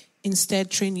 tales. Instead,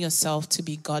 train yourself to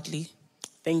be godly.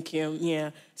 Thank you. Yeah.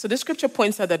 So this scripture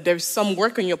points out that there's some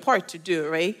work on your part to do,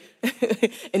 right?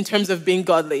 In terms of being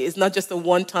godly. It's not just a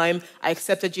one-time, I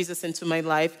accepted Jesus into my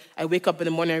life. I wake up in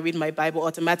the morning, I read my Bible,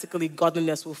 automatically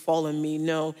godliness will fall on me.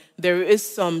 No. There is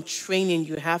some training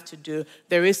you have to do.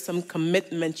 There is some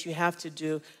commitment you have to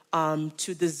do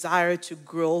to desire to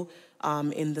grow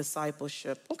in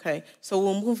discipleship. Okay. So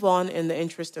we'll move on in the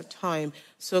interest of time.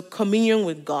 So communion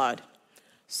with God.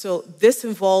 So this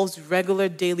involves regular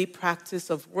daily practice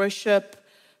of worship,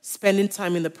 spending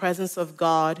time in the presence of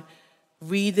God,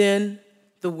 reading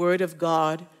the Word of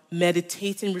God,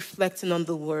 meditating, reflecting on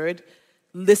the Word,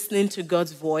 listening to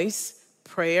God's voice,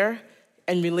 prayer,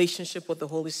 and relationship with the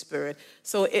Holy Spirit.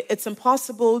 So it's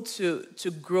impossible to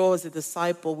grow as a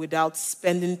disciple without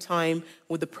spending time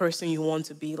with the person you want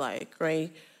to be like, right?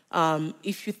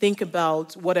 If you think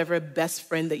about whatever best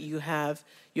friend that you have,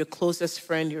 your closest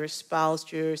friend, your spouse,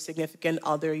 your significant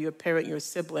other, your parent, your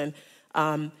sibling,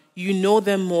 you know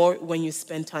them more when you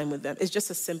spend time with them. It's just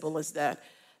as simple as that,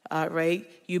 right?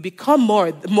 You become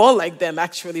more like them,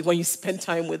 actually, when you spend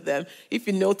time with them. If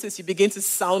you notice, you begin to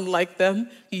sound like them.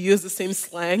 You use the same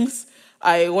slangs.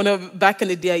 Back in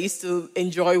the day, I used to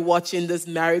enjoy watching this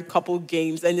married couple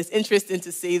games, and it's interesting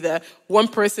to see that one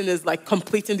person is like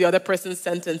completing the other person's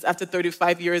sentence after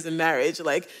 35 years in marriage.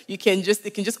 Like they can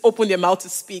just open their mouth to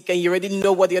speak, and you already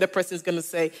know what the other person is going to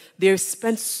say. They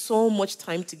spend so much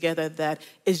time together that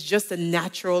it's just a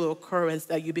natural occurrence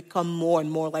that you become more and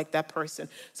more like that person.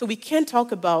 So we can't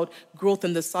talk about growth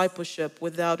and discipleship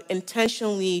without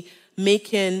intentionally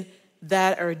making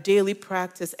that our daily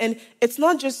practice. And it's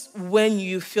not just when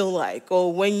you feel like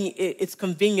or when it's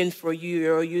convenient for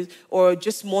you or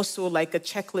just more so like a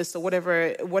checklist or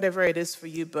whatever it is for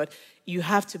you, but you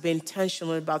have to be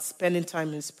intentional about spending time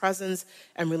in His presence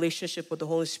and relationship with the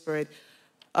Holy Spirit.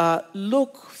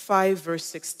 Luke 5 verse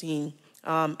 16,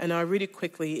 and I'll read it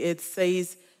quickly. It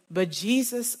says, "But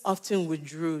Jesus often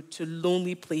withdrew to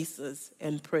lonely places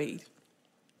and prayed."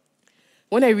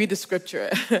 When I read the scripture,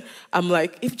 I'm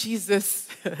like, if Jesus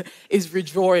is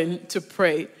withdrawing to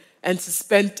pray, and to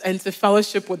spend and to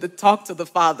fellowship with talk to the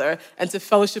Father and to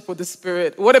fellowship with the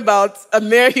Spirit. What about a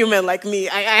mere human like me?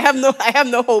 I have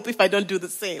no hope if I don't do the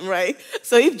same, right?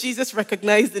 So if Jesus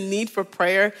recognized the need for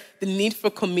prayer, the need for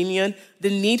communion, the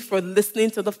need for listening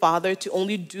to the Father to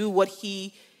only do what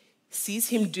he sees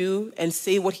him do and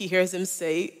say what he hears him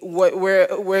say,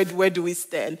 where do we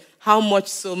stand? How much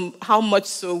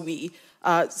so we?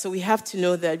 So we have to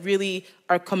know that really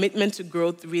our commitment to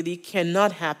growth really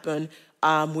cannot happen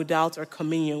without our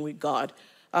communion with God.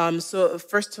 So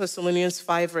 1 Thessalonians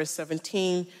 5 verse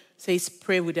 17 says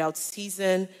pray without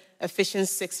ceasing. Ephesians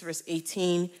 6 verse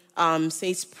 18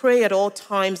 says pray at all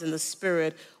times in the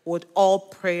Spirit with all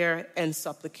prayer and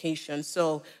supplication.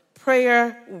 So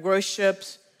prayer, worship,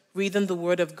 reading the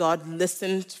Word of God,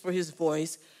 listening for His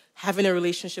voice, having a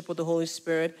relationship with the Holy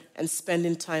Spirit, and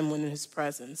spending time in His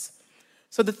presence.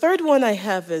 So the third one I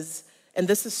have is, and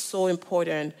this is so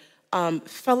important,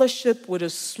 fellowship with a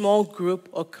small group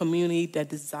or community that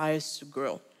desires to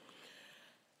grow.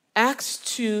 Acts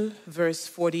 2, verse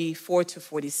 44 to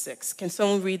 46. Can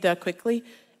someone read that quickly?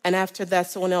 And after that,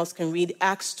 someone else can read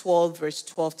Acts 12, verse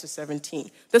 12 to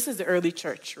 17. This is the early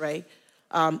church, right?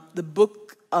 The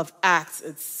book of Acts,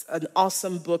 it's an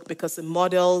awesome book because it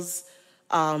models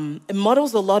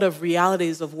a lot of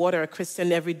realities of what our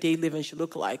Christian everyday living should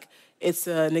look like. It's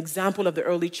an example of the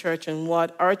early church and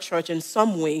what our church in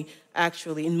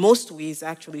most ways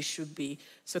actually should be.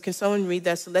 So can someone read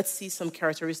that? So let's see some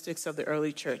characteristics of the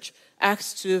early church.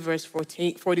 Acts 2, verse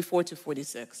 44 to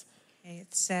 46. Okay,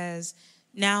 it says,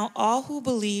 "Now all who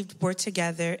believed were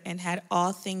together and had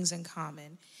all things in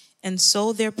common, and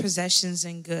sold their possessions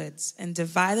and goods, and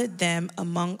divided them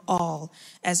among all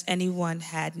as anyone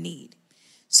had need.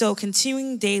 So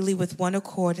continuing daily with one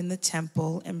accord in the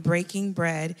temple and breaking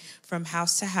bread from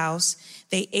house to house,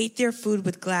 they ate their food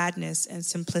with gladness and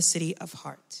simplicity of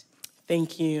heart."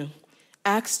 Thank you.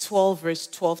 Acts 12, verse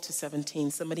 12 to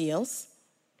 17. Somebody else?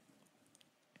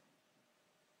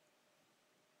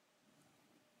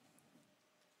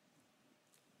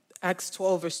 Acts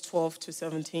 12, verse 12 to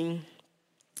 17.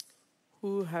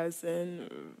 Who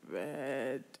hasn't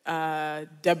read?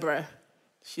 Deborah.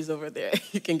 She's over there.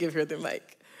 You can give her the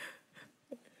mic.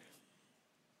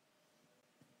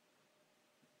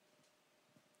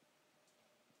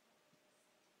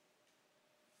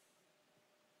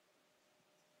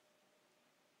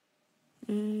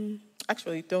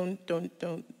 Actually, don't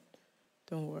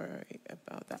worry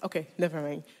about that. Okay, never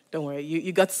mind. Don't worry.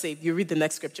 You got saved. You read the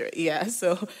next scripture. Yeah.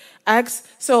 So Acts.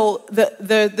 So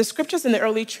the scriptures in the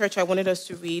early church I wanted us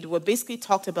to read were basically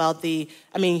talked about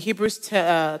Hebrews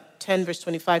 10 verse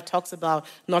 25 talks about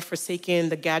not forsaking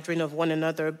the gathering of one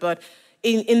another. But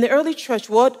in the early church,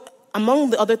 among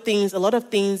the other things, a lot of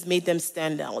things made them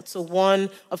stand out. So one,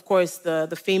 of course,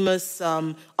 the famous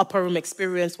upper room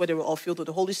experience where they were all filled with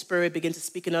the Holy Spirit, began to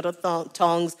speak in other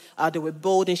tongues. They were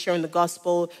bold in sharing the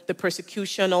gospel. The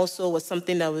persecution also was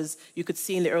something that you could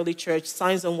see in the early church,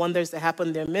 signs and wonders that happened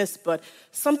in their midst. But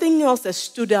something else that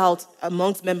stood out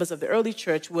amongst members of the early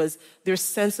church was their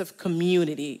sense of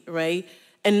community, right?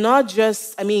 And not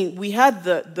just, we had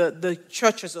the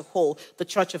church as a whole, the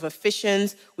church of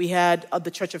Ephesians, we had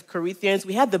the church of Corinthians,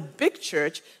 we had the big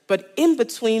church, but in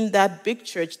between that big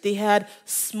church, they had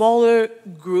smaller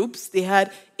groups.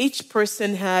 Each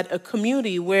person had a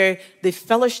community where they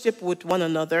fellowshiped with one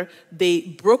another, they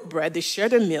broke bread, they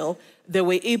shared a meal, they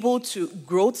were able to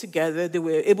grow together, they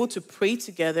were able to pray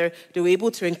together, they were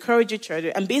able to encourage each other,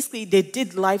 and basically they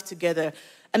did life together.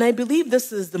 And I believe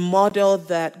this is the model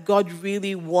that God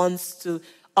really wants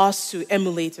us to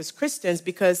emulate as Christians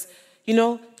because,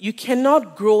 you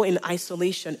cannot grow in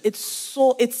isolation.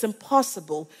 It's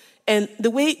impossible. And the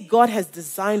way God has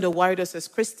designed or wired us as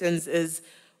Christians is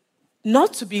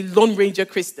not to be Lone Ranger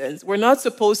Christians. We're not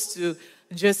supposed to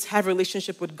just have a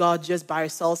relationship with God just by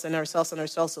ourselves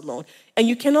alone. And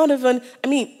you cannot even,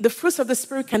 the fruits of the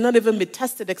Spirit cannot even be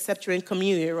tested except you're in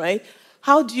community, right?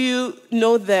 How do you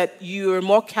know that you're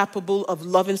more capable of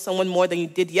loving someone more than you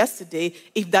did yesterday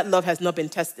if that love has not been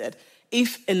tested?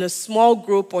 If in a small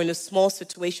group or in a small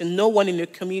situation, no one in your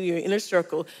community or inner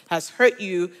circle has hurt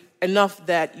you enough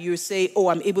that you say, oh,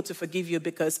 I'm able to forgive you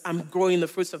because I'm growing the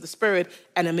fruits of the Spirit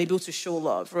and I'm able to show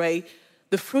love, right?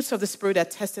 The fruits of the Spirit are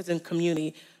tested in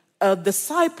community. A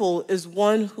disciple is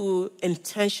one who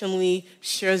intentionally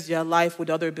shares their life with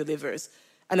other believers.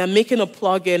 And I'm making a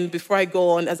plug-in before I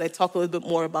go on as I talk a little bit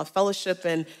more about fellowship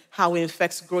and how it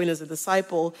affects growing as a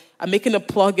disciple. I'm making a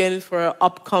plug-in for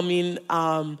upcoming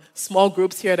small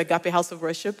groups here at Agape House of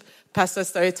Worship. Pastor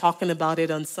started talking about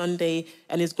it on Sunday,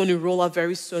 and it's going to roll out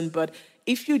very soon. But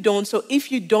if you don't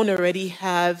already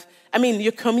have,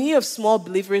 your community of small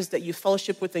believers that you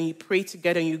fellowship with and you pray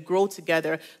together and you grow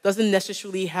together doesn't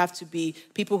necessarily have to be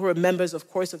people who are members, of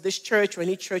course, of this church or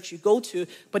any church you go to.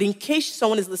 But in case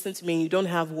someone is listening to me and you don't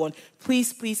have one,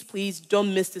 please, please, please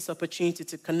don't miss this opportunity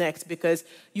to connect, because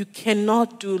you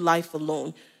cannot do life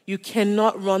alone. You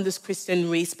cannot run this Christian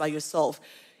race by yourself.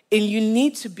 And you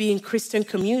need to be in Christian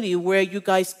community where you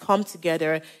guys come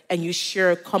together and you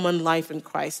share a common life in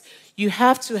Christ. You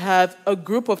have to have a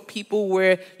group of people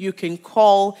where you can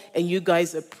call and you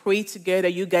guys pray together.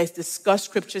 You guys discuss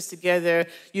scriptures together.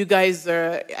 You guys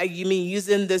are,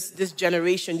 using this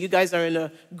generation, you guys are in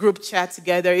a group chat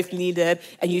together if needed,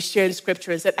 and you share in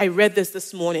scripture and said, I read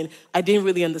this morning. I didn't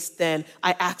really understand.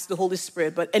 I asked the Holy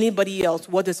Spirit, but anybody else,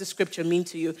 what does the scripture mean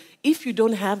to you? If you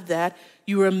don't have that,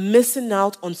 you are missing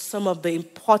out on some of the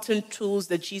important tools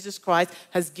that Jesus Christ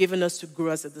has given us to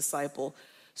grow as a disciple.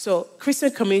 So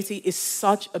Christian community is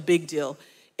such a big deal.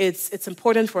 It's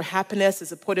important for happiness,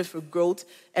 it's important for growth,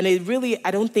 and it really,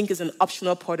 I don't think, is an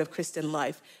optional part of Christian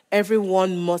life.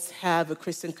 Everyone must have a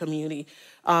Christian community.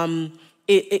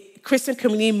 Christian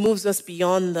community moves us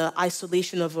beyond the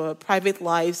isolation of our private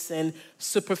lives and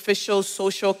superficial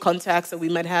social contacts that we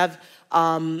might have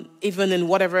even in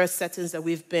whatever settings that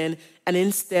we've been, and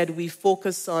instead we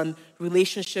focus on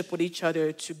relationship with each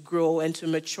other to grow and to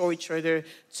mature each other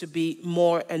to be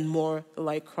more and more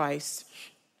like Christ.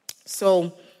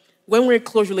 So when we're in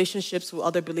close relationships with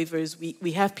other believers,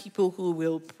 we have people who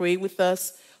will pray with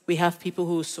us, we have people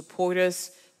who support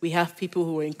us, we have people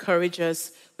who encourage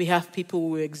us. We have people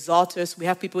who exalt us. We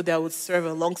have people that would serve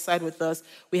alongside with us.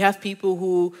 We have people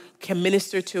who can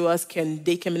minister to us,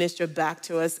 they can minister back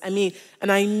to us. And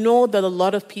I know that a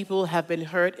lot of people have been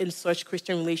hurt in such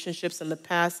Christian relationships in the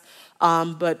past,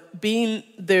 but being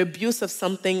the abuse of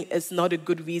something is not a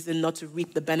good reason not to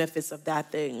reap the benefits of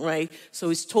that thing, right? So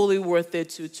it's totally worth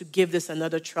it to give this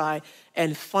another try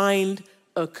and find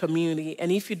a community.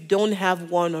 And if you don't have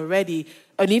one already,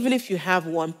 and even if you have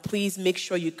one, please make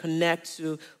sure you connect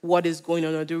to what is going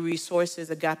on. The resources,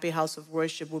 Agape House of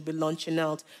Worship will be launching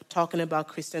out, talking about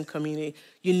Christian community.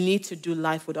 You need to do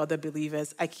life with other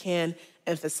believers. I can't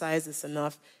emphasize this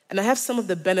enough. And I have some of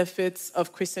the benefits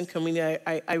of Christian community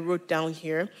I wrote down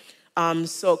here.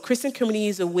 So Christian community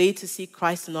is a way to see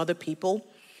Christ in other people.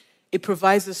 It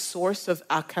provides a source of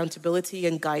accountability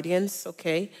and guidance,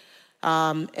 okay?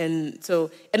 And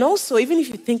also, even if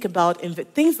you think about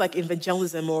things like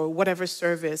evangelism or whatever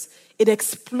service, it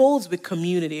explodes with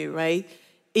community, right?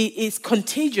 It's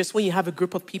contagious when you have a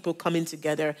group of people coming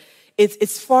together.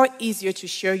 It's far easier to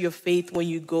share your faith when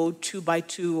you go 2 by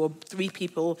 2 or 3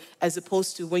 people as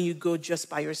opposed to when you go just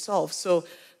by yourself. So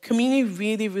community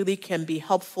really, really can be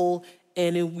helpful,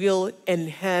 and it will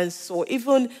enhance or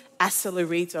even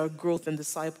accelerate our growth and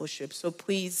discipleship. So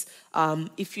please,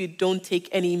 if you don't take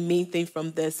any main thing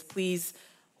from this, please,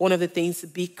 one of the things,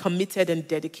 be committed and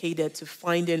dedicated to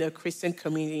finding a Christian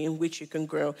community in which you can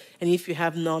grow. And if you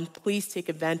have none, please take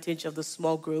advantage of the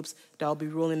small groups that will be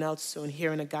rolling out soon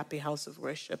here in Agape House of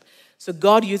Worship. So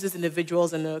God uses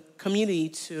individuals in a community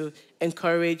to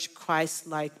encourage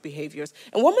Christ-like behaviors.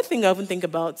 And one more thing I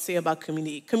often say about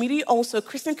community.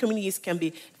 Christian communities can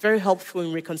be very helpful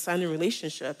in reconciling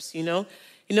relationships, you know.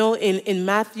 In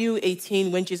Matthew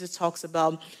 18, when Jesus talks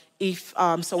about if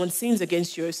someone sins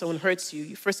against you or someone hurts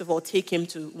you, first of all, take him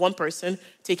to one person,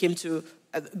 take him to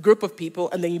a group of people,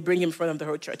 and then you bring him in front of the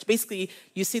whole church. Basically,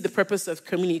 you see the purpose of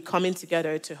community coming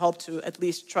together to help to at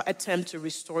least attempt to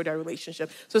restore that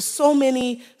relationship. So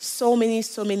many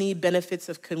benefits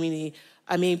of community.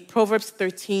 Proverbs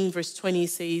 13, verse 20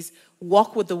 says,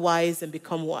 walk with the wise and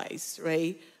become wise,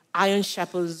 right? Iron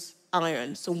sharpens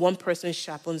iron. So one person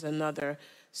sharpens another.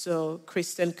 So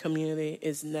Christian community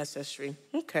is necessary.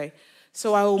 Okay,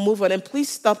 so I will move on. And please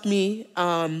stop me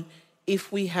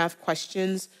if we have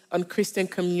questions on Christian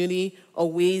community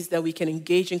or ways that we can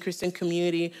engage in Christian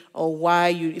community, or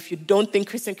if you don't think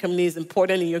Christian community is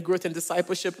important in your growth and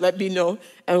discipleship, let me know.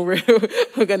 And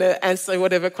we're going to answer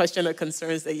whatever question or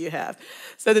concerns that you have.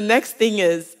 So the next thing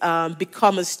is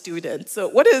become a student. So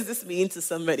what does this mean to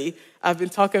somebody? I've been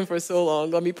talking for so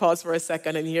long. Let me pause for a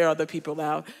second and hear other people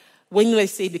out. When I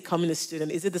say becoming a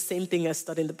student, is it the same thing as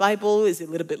studying the Bible? Is it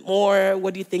a little bit more?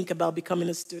 What do you think about becoming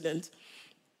a student?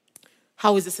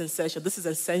 How is this essential? This is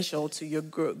essential to your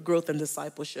growth and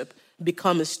discipleship.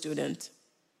 Become a student.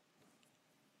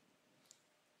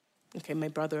 Okay, my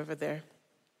brother over there.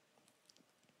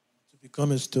 To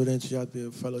become a student, you have to be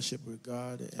in fellowship with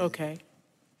God. Okay.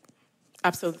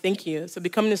 Absolutely. Thank you. So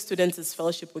becoming a student is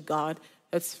fellowship with God.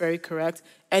 That's very correct.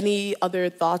 Any other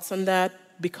thoughts on that?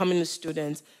 Becoming a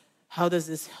student. How does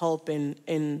this help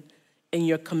in in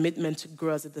your commitment to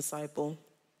grow as a disciple?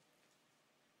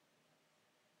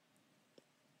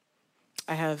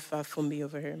 I have Fumbi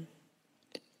over here.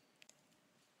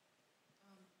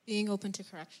 Being open to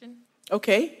correction.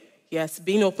 Okay. Yes,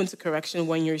 being open to correction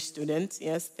when you're a student.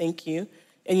 Yes, thank you.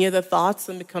 Any other thoughts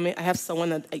on becoming? I have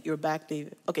someone at your back,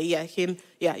 David. Okay, yeah, him.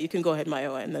 Yeah, you can go ahead,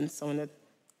 Mayo, and then someone that.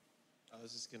 I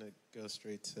was just going to go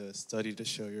straight to study to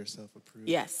show yourself approved.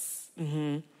 Yes.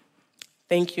 Mm-hmm.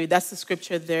 Thank you. That's the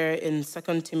scripture there in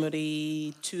 2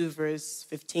 Timothy 2, verse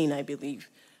 15, I believe.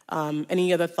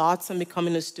 Any other thoughts on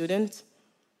becoming a student?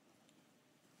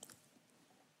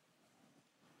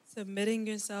 Submitting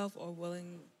yourself or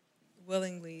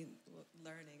willingly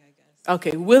learning, I guess.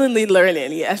 Okay, willingly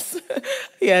learning, yes.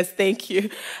 Yes, thank you.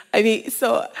 I mean,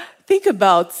 so think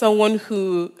about someone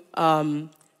who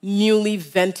newly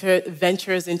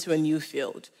ventures into a new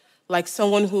field, like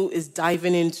someone who is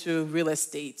diving into real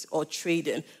estate or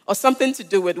trading or something to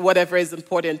do with whatever is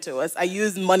important to us. I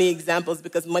use money examples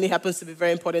because money happens to be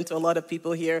very important to a lot of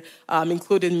people here,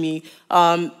 including me.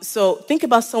 So think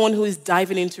about someone who is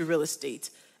diving into real estate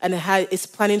and is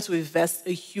planning to invest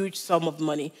a huge sum of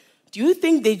money. Do you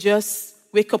think they just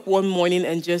wake up one morning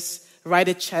and just write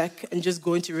a check and just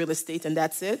go into real estate and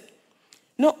that's it?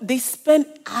 No, they spend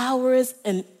hours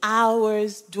and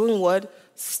hours doing what?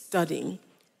 Studying.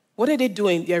 What are they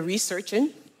doing? They're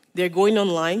researching. They're going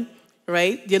online,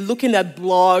 right? They're looking at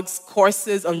blogs,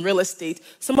 courses on real estate.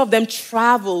 Some of them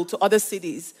travel to other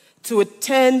cities to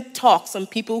attend talks on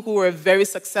people who are very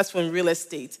successful in real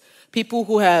estate, people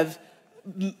who have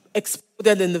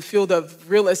exploded in the field of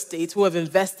real estate, who have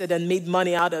invested and made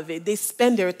money out of it. They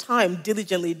spend their time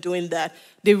diligently doing that.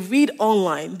 They read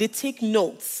online. They take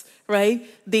notes, right?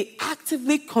 They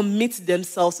actively commit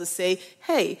themselves to say,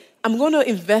 hey, I'm going to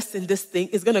invest in this thing.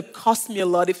 It's going to cost me a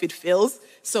lot if it fails,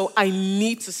 so I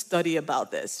need to study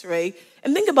about this, right?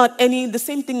 And think about the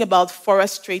same thing about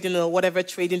forex trading or whatever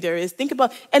trading there is. Think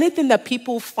about anything that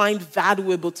people find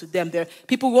valuable to them. There,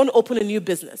 people want to open a new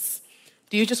business.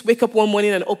 Do you just wake up one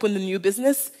morning and open a new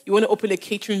business? You want to open a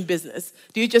catering business.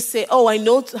 Do you just say, oh, I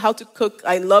know how to cook,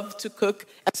 I love to cook,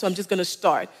 and so I'm just going to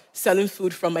start selling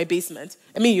food from my basement?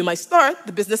 I mean, you might start,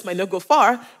 the business might not go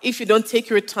far if you don't take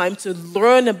your time to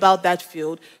learn about that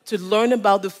field, to learn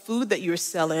about the food that you're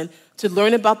selling, to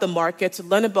learn about the market, to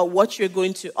learn about what you're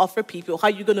going to offer people, how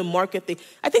you're going to market things.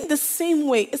 I think the same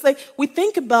way, it's like we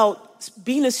think about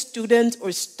being a student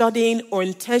or studying or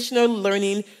intentional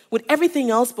learning with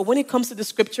everything else, but when it comes to the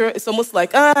scripture, it's almost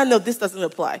like, no, this doesn't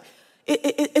apply.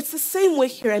 It's the same way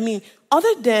here. I mean,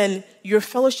 other than your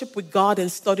fellowship with God and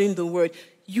studying the word,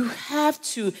 you have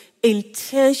to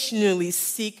intentionally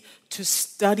seek to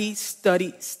study.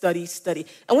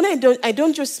 And when I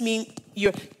don't just mean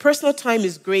your personal time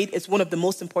is great. It's one of the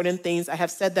most important things. I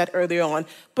have said that earlier on.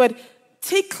 But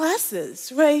take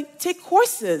classes, right? Take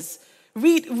courses.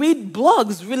 Read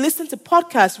blogs. Listen to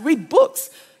podcasts. Read books.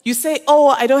 You say, oh,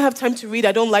 I don't have time to read.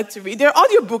 I don't like to read. There are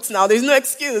audiobooks now. There's no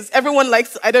excuse. Everyone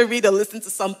likes to either read or listen to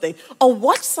something or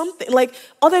watch something. Like,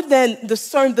 other than the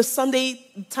Sunday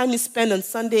time you spend on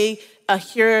Sunday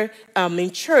here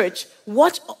in church,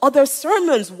 watch other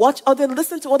sermons,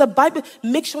 listen to other Bible.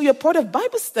 Make sure you're part of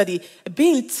Bible study. Be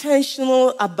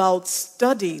intentional about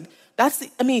studying.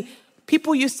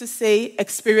 People used to say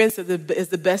experience is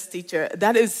the best teacher.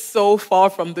 That is so far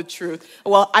from the truth.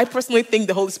 Well, I personally think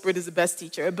the Holy Spirit is the best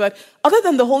teacher. But other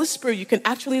than the Holy Spirit, you can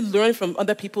actually learn from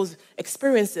other people's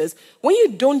experiences. When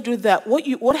you don't do that,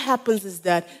 what happens is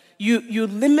that you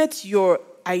limit your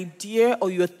idea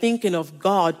or your thinking of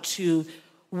God to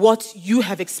what you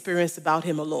have experienced about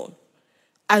him alone,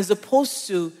 as opposed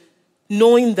to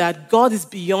knowing that God is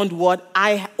beyond what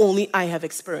I have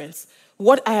experienced.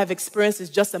 What I have experienced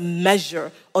is just a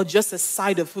measure or just a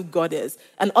side of who God is.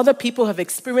 And other people have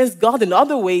experienced God in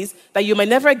other ways that you might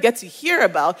never get to hear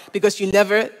about because you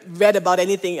never read about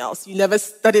anything else. You never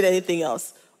studied anything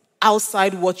else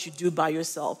outside what you do by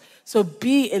yourself. So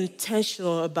be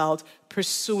intentional about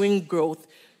pursuing growth.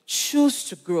 Choose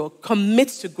to grow. Commit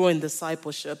to grow in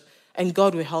discipleship. And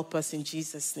God will help us in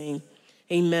Jesus' name.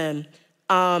 Amen.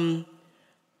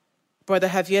 Brother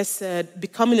Javier said,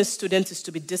 becoming a student is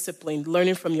to be disciplined,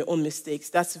 learning from your own mistakes.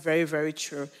 That's very, very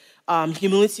true.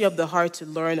 Humility of the heart to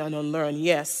learn and unlearn.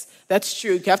 Yes, that's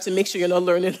true. You have to make sure you're not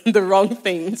learning the wrong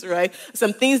things, right?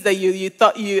 Some things that you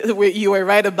thought you were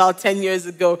right about 10 years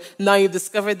ago, now you've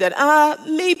discovered that,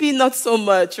 maybe not so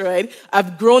much, right?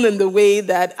 I've grown in the way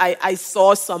that I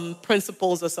saw some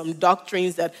principles or some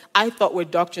doctrines that I thought were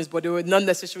doctrines, but they were not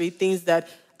necessarily things that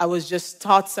I was just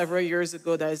taught several years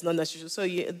ago that is not necessary.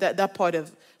 So that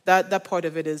part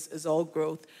of it is all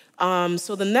growth.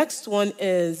 So the next one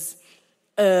is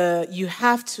you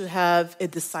have to have a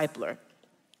discipler.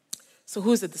 So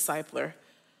who's a discipler?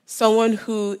 Someone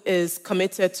who is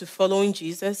committed to following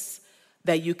Jesus,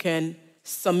 that you can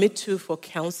submit to for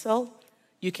counsel,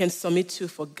 you can submit to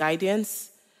for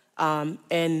guidance,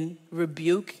 and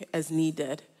rebuke as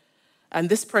needed. And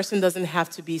this person doesn't have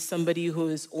to be somebody who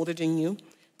is older than you.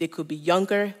 They could be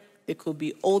younger, they could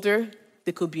be older,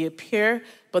 they could be a peer.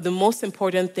 But the most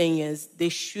important thing is they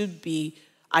should be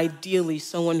ideally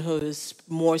someone who is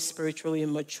more spiritually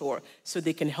mature so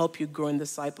they can help you grow in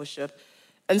discipleship.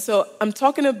 And so I'm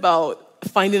talking about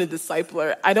finding a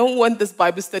discipler. I don't want this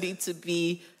Bible study to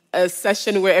be a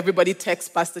session where everybody texts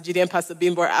Pastor Judy and Pastor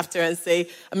Bimbo after and say,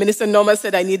 Minister Norma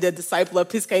said I need a discipler,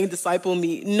 please can you disciple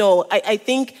me? No, I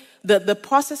think the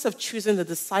process of choosing the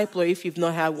discipler, if you've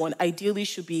not had one, ideally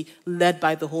should be led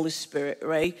by the Holy Spirit,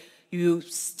 right? You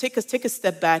take a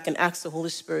step back and ask the Holy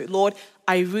Spirit, Lord,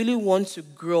 I really want to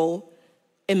grow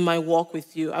in my walk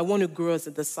with you. I want to grow as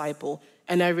a disciple.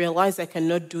 And I realize I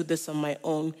cannot do this on my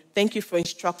own. Thank you for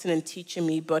instructing and teaching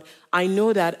me, but I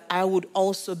know that I would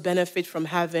also benefit from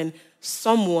having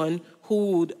someone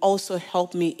who would also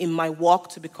help me in my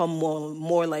walk to become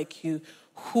more like you.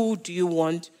 Who do you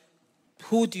want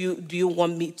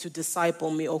me to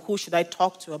disciple me, or who should I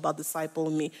talk to about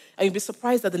discipling me? And you'd be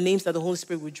surprised at the names that the Holy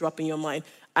Spirit will drop in your mind.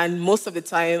 And most of the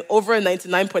time, over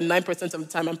 99.9% of the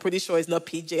time, I'm pretty sure it's not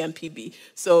PJ and PB.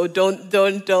 So don't.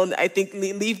 I think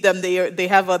leave them. They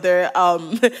have other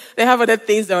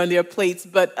things that are on their plates.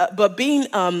 But being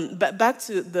back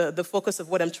to the focus of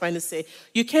what I'm trying to say,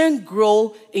 you can't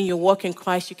grow in your walk in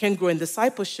Christ. You can't grow in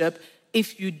discipleship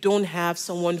if you don't have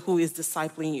someone who is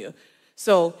discipling you.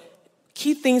 So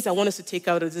key things I want us to take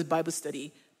out of this Bible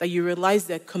study, that you realize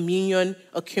that communion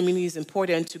or community is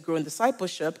important to grow in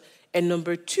discipleship. And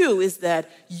number 2 is that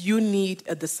you need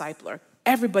a discipler.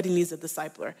 Everybody needs a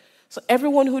discipler. So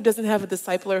everyone who doesn't have a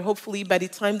discipler, hopefully by the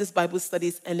time this Bible study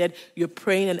is ended, you're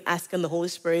praying and asking the Holy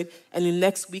Spirit, and in the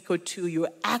next week or 2,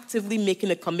 you're actively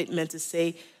making a commitment to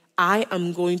say, I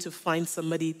am going to find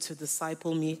somebody to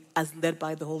disciple me as led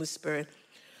by the Holy Spirit.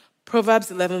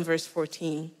 Proverbs 11 verse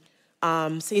 14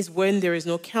 says, when there is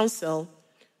no counsel,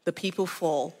 the people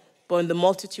fall, but in the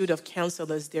multitude of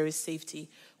counselors, there is safety.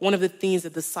 One of the things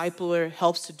that the discipler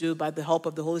helps to do by the help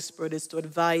of the Holy Spirit is to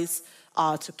advise,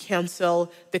 to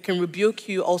counsel. They can rebuke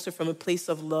you also from a place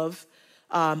of love.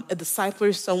 A discipler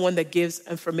is someone that gives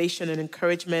information and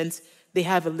encouragement. They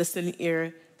have a listening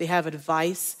ear. They have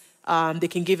advice. They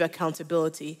can give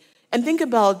accountability. And think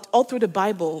about all through the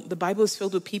Bible is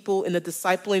filled with people in a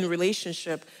discipling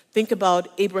relationship. Think about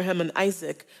Abraham and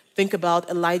Isaac. Think about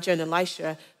Elijah and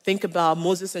Elisha. Think about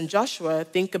Moses and Joshua.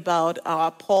 Think about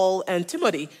Paul and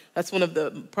Timothy. That's one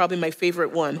of probably my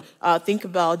favorite one. Think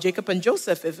about Jacob and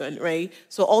Joseph even, right?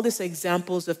 So all these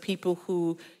examples of people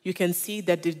who you can see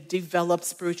that they developed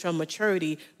spiritual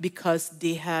maturity because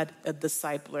they had a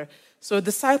discipler. So a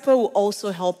discipler will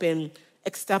also help in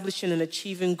establishing and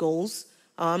achieving goals.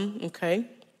 Okay.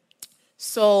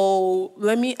 So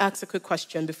let me ask a quick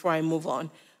question before I move on.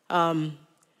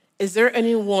 Is there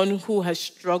anyone who has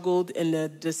struggled in a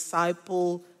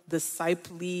disciplee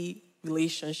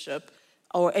relationship,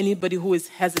 or anybody who is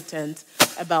hesitant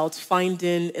about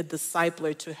finding a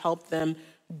discipler to help them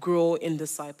grow in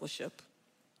discipleship?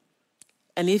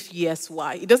 And if yes,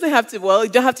 why? You don't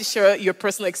have to share your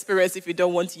personal experience if you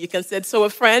don't want to. You can say, so a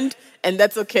friend, and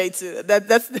that's okay too.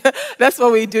 That's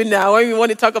what we do now. When you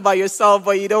want to talk about yourself,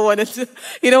 but you don't want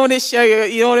to share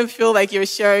you don't want to feel like you're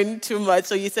sharing too much.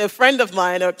 So you say a friend of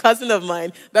mine or a cousin of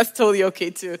mine, that's totally okay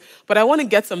too. But I want to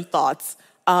get some thoughts.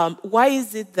 Why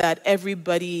is it that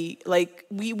everybody,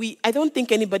 I don't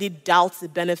think anybody doubts the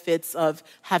benefits of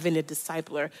having a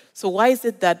discipler. So why is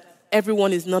it that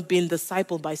everyone is not being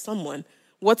discipled by someone?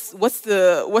 What's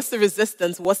the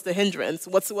resistance? What's the hindrance?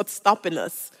 What's stopping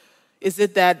us? Is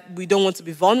it that we don't want to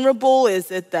be vulnerable? Is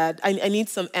it that I need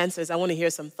some answers? I want to hear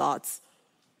some thoughts.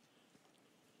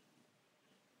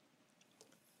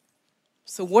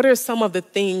 So what are some of the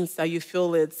things that you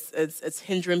feel it's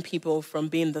hindering people from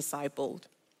being discipled?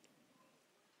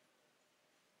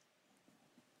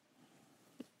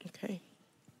 Okay.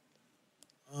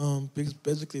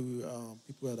 Basically,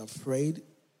 people are afraid.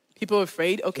 People are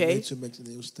afraid? Okay. To make the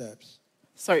new steps.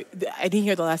 Sorry, I didn't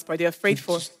hear the last part. They're afraid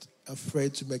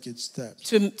Afraid to make steps.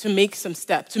 To make some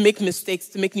steps, to make mistakes,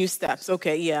 to make new steps.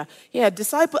 Okay, yeah. Yeah,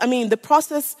 the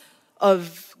process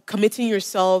of committing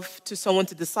yourself to someone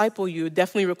to disciple you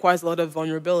definitely requires a lot of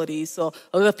vulnerability. So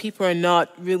a lot of people are not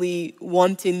really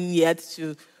wanting yet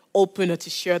to open or to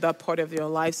share that part of their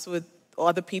lives with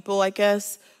other people, I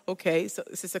guess. Okay, so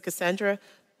Sister Cassandra,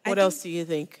 what else do you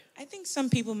think? I think some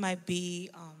people might be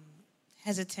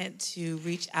hesitant to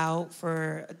reach out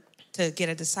to get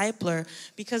a discipler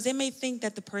because they may think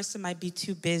that the person might be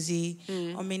too busy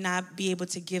or may not be able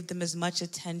to give them as much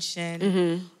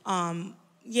attention.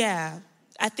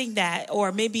 I think that,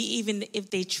 or maybe even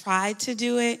if they try to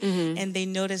do it and they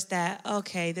notice that,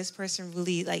 okay, this person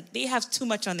really, like, they have too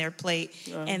much on their plate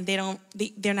and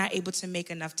they're not able to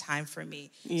make enough time for me.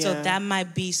 Yeah. So that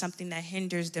might be something that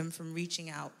hinders them from reaching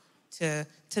out to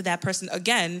that person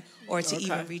again, or to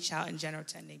even reach out in general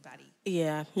to anybody.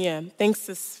 Yeah. Thanks,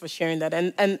 sis, for sharing that.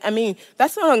 And I mean,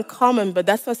 that's not uncommon, but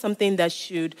that's not something that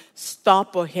should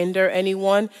stop or hinder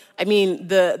anyone. I mean,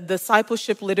 the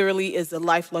discipleship literally is a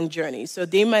lifelong journey. So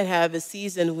they might have a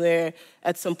season where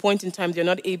at some point in time, they're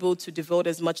not able to devote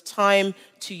as much time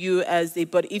to you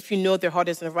but if you know their heart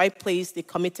is in the right place, they're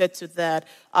committed to that,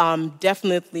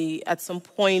 definitely at some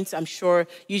point, I'm sure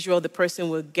usually the person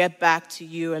will get back to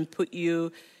you and put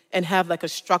you and have like a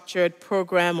structured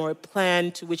program or a plan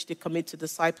to which they commit to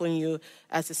discipling you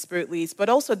as the Spirit leads. But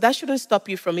also, that shouldn't stop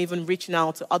you from even reaching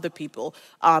out to other people.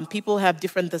 People have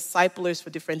different disciplers for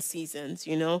different seasons,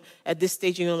 you know. At this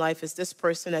stage in your life is this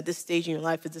person. At this stage in your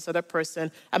life is this other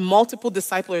person. And multiple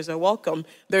disciplers are welcome.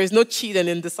 There is no cheating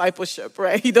in discipleship,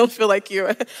 right? You don't feel like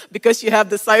because you have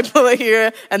discipler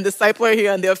here and discipler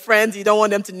here and they're friends, you don't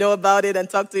want them to know about it and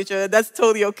talk to each other. That's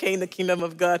totally okay in the kingdom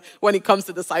of God when it comes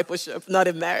to discipleship, not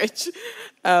in marriage.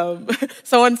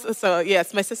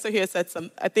 Yes, my sister here said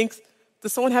I think,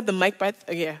 does someone have the mic by?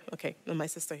 Yeah, okay. No, my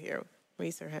sister here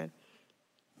raised her hand.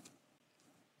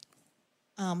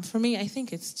 For me, I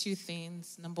think it's two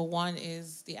things. Number one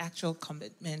is the actual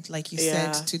commitment, like you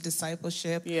said, to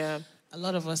discipleship. Yeah. A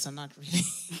lot of us are not really.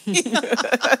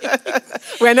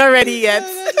 We're not ready yet.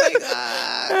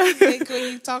 Like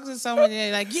when you talk to someone,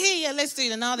 they're like, yeah, let's do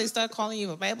it. And now they start calling you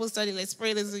for Bible study, let's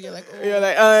pray, let's do it. You're like, oh. You're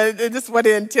like, this is what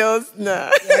it entails? No.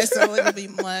 It's a little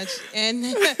bit much. And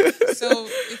so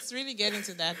it's really getting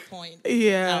to that point.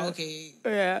 Yeah. Now,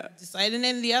 decide. And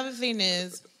then the other thing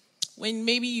is, when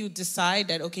maybe you decide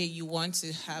that, okay, you want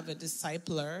to have a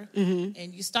discipler,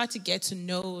 and you start to get to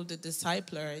know the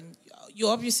discipler, and you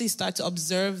obviously start to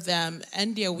observe them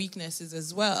and their weaknesses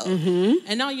as well.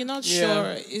 And now you're not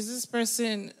sure, is this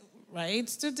person right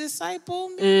to disciple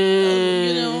me?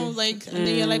 You know, like, and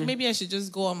then you're like, maybe I should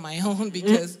just go on my own,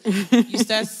 because you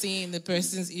start seeing the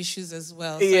person's issues as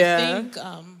well. So I think...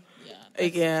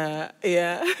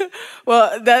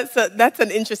 Well, that's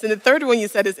an interesting. The third one you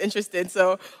said is interesting.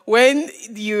 So when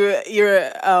you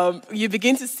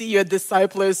begin to see your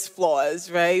discipler's flaws,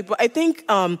 right? But I think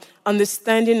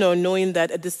understanding or knowing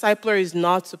that a discipler is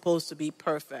not supposed to be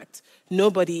perfect.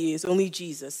 Nobody is. Only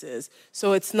Jesus is.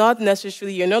 So it's not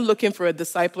necessarily, you're not looking for a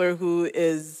discipler who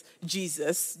is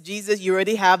Jesus. You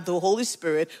already have the Holy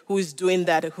Spirit who is doing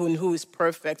that, who is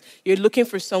perfect. You're looking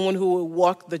for someone who will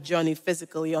walk the journey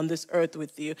physically on this earth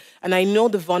with you. And I know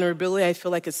the vulnerability, I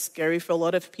feel like, is scary for a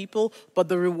lot of people, but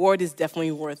the reward is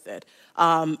definitely worth it.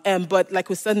 But like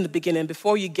we said in the beginning,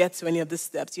 before you get to any of the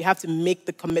steps, you have to make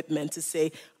the commitment to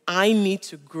say, I need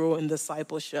to grow in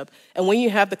discipleship. And when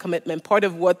you have the commitment, part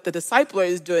of what the discipler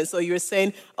is doing, so you're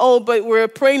saying, oh, but we're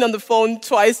praying on the phone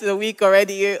twice a week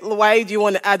already. Why do you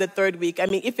want to add a third week? I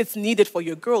mean, if it's needed for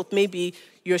your growth, maybe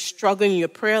you're struggling in your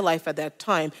prayer life at that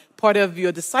time. Part of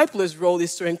your discipler's role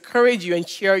is to encourage you and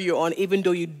cheer you on, even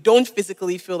though you don't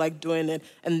physically feel like doing it.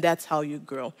 And that's how you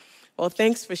grow. Well,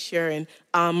 thanks for sharing.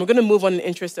 We're going to move on in the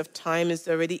interest of time. It's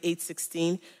already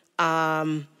 8:16.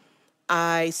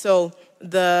 So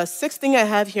the sixth thing I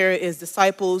have here is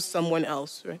disciples someone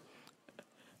else, right?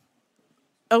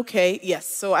 Okay, yes.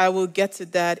 So I will get to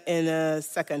that in a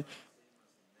second.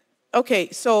 Okay,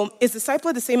 so is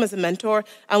discipler the same as a mentor?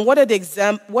 And what are the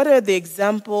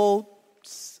examples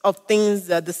of things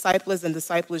that disciples and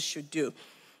disciples should do?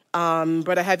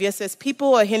 Brother Javier says,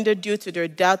 people are hindered due to their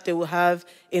doubt they will have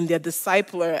in their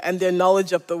discipler and their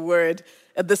knowledge of the word.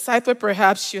 A discipler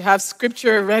perhaps should have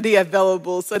scripture ready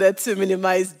available so that to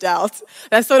minimize doubt.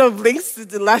 That sort of links to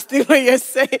the last thing what you're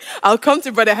saying. I'll come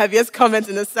to Brother Javier's comment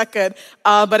in a second.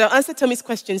 But I'll answer Tommy's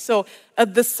question. So a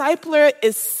discipler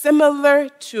is similar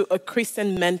to a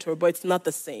Christian mentor, but it's not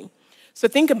the same. So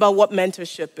think about what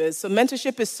mentorship is. So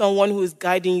mentorship is someone who is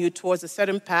guiding you towards a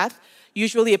certain path,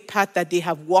 usually a path that they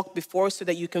have walked before so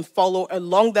that you can follow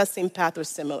along that same path or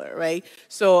similar, right?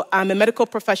 So I'm a medical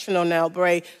professional now,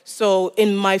 right? So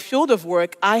in my field of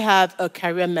work, I have a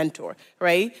career mentor,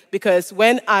 right? Because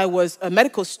when I was a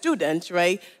medical student,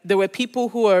 right, there were people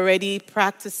who were already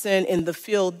practicing in the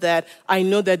field that I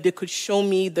know that they could show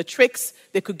me the tricks,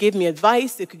 they could give me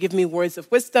advice, they could give me words of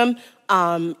wisdom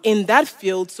in that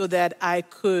field so that I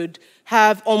could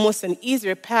have almost an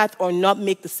easier path or not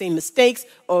make the same mistakes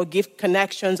or give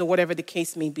connections or whatever the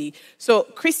case may be. So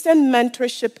Christian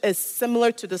mentorship is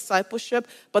similar to discipleship,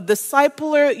 but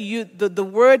discipler, the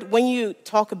word, when you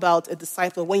talk about a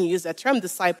discipler, when you use that term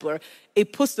discipler,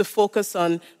 it puts the focus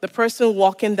on the person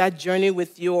walking that journey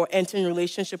with you or entering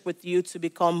relationship with you to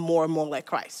become more and more like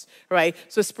Christ, right?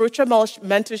 So spiritual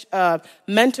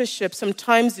mentorship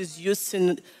sometimes is used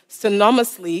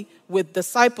synonymously with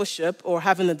discipleship or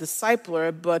having a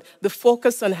discipler, but the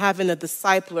focus on having a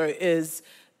discipler is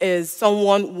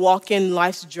someone walking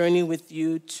life's journey with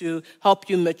you to help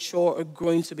you mature or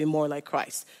growing to be more like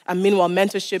Christ. And meanwhile,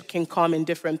 mentorship can come in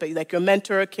different ways. Like your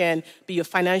mentor can be your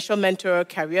financial mentor,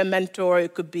 career mentor.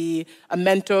 It could be a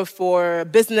mentor for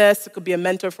business. It could be a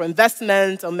mentor for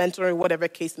investment or mentor, whatever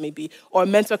case may be. Or a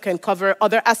mentor can cover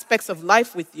other aspects of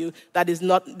life with you that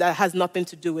has nothing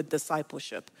to do with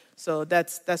discipleship. So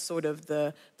that's sort of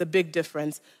the big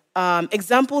difference.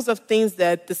 Examples of things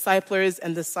that disciplers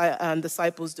and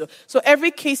disciples do. So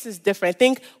every case is different. I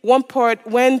think one part,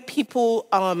 when people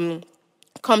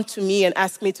come to me and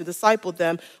ask me to disciple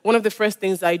them, one of the first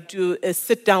things I do is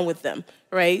sit down with them,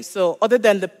 right? So other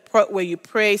than the part where you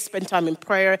pray, spend time in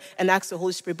prayer and ask the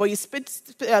Holy Spirit, but you sit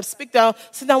down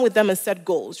with them and set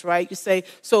goals, right? You say,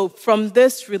 so from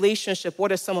this relationship,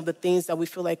 what are some of the things that we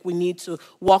feel like we need to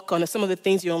work on, or some of the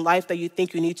things in your life that you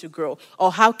think you need to grow?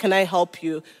 Or how can I help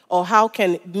you? Or how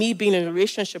can me being in a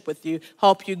relationship with you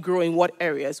help you grow in what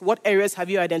areas? What areas have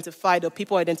you identified or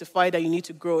people identified that you need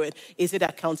to grow in? Is it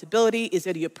accountability? Is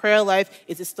it your prayer life?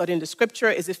 Is it studying the scripture?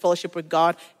 Is it fellowship with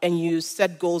God? And you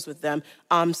set goals with them.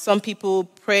 Some people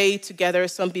pray together.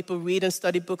 Some people read and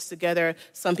study books together.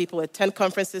 Some people attend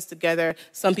conferences together.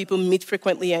 Some people meet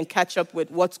frequently and catch up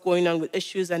with what's going on with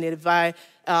issues and advise.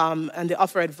 And they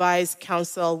offer advice,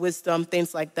 counsel, wisdom,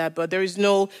 things like that. But there is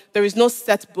no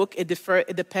set book. It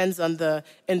depends on the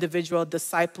individual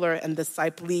discipler and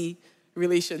disciplee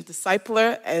relation,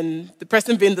 discipler and the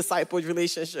person being discipled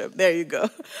relationship. There you go.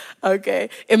 Okay.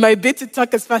 It might be to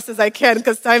talk as fast as I can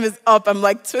because time is up. I'm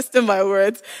like twisting my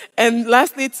words. And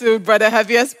lastly, to Brother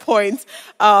Javier's point,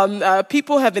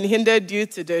 people have been hindered due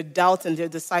to their doubt and their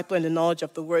disciple and the knowledge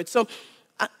of the word. So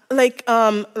like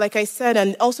I said,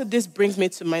 and also this brings me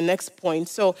to my next point.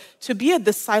 So to be a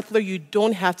discipler, you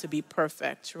don't have to be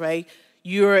perfect, right?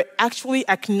 You're actually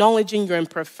acknowledging your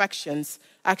imperfections,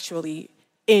 actually,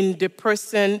 in the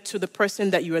person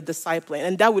that you are discipling.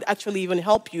 And that would actually even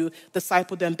help you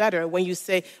disciple them better when you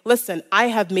say, listen, I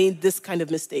have made this kind of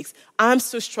mistakes. I'm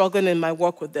still struggling in my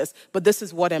work with this, but this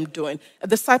is what I'm doing. A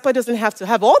discipler doesn't have to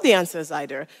have all the answers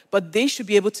either, but they should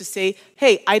be able to say,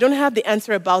 hey, I don't have the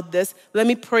answer about this. Let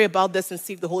me pray about this and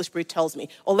see if the Holy Spirit tells me.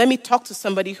 Or let me talk to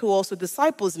somebody who also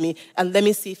disciples me and let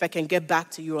me see if I can get back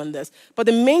to you on this. But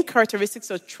the main characteristics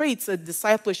or traits a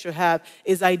discipler should have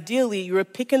is ideally you're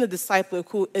picking a discipler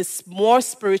who is more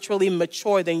spiritually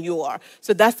mature than you are.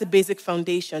 So that's the basic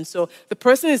foundation. So the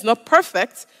person is not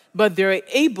perfect, but they're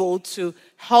able to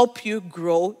help you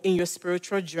grow in your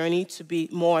spiritual journey to be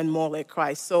more and more like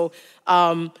Christ. So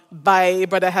by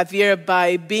Brother Javier,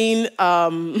 by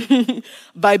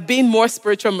being more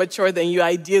spiritual mature than you,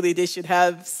 ideally they should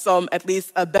have at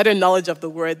least a better knowledge of the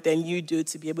word than you do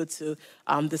to be able to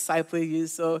disciple you.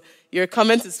 So your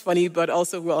comment is funny, but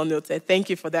also well noted. Thank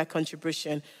you for that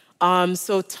contribution.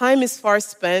 So time is far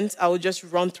spent. I will just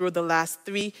run through the last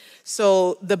three.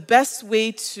 So the best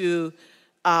way to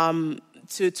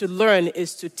learn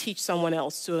is to teach someone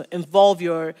else, to involve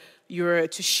to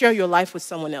share your life with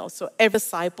someone else. So every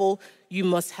disciple, you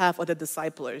must have other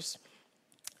disciplers.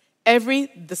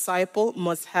 Every disciple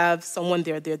must have someone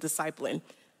they're discipling.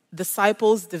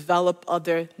 Disciples develop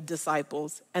other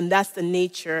disciples, and that's the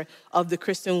nature of the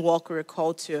Christian walk we're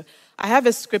called to. I have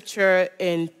a scripture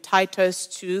in Titus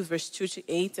 2, verse 2 to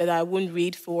 8, that I wouldn't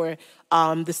read for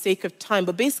the sake of time,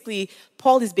 but basically,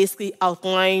 Paul is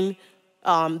outlining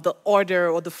the order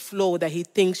or the flow that he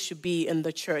thinks should be in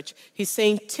the church. He's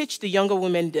saying, teach the younger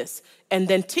women this, and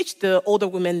then teach the older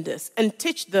women this, and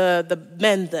teach the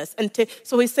men this.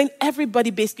 So he's saying everybody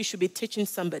basically should be teaching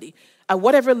somebody. At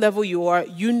whatever level you are,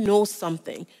 you know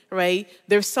something, right?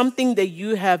 There's something that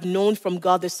you have known from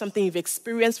God. There's something you've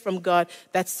experienced from God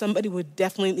that somebody would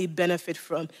definitely benefit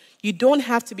from. You don't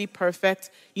have to be perfect.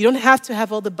 You don't have to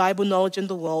have all the Bible knowledge in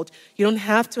the world. You don't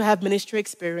have to have ministry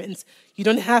experience. You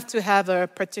don't have to have a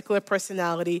particular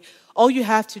personality. All you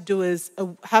have to do is a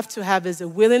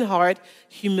willing heart,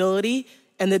 humility,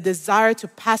 and the desire to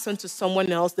pass on to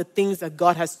someone else the things that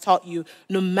God has taught you,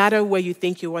 no matter where you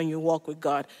think you are in your walk with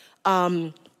God.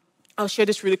 I'll share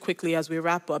this really quickly as we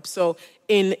wrap up. So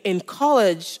in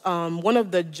college, one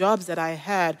of the jobs that I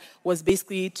had was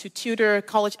basically to tutor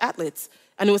college athletes.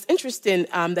 And it was interesting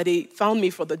that they found me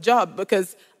for the job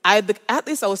because the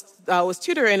athletes I was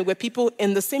tutoring were people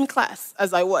in the same class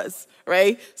as I was,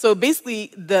 right? So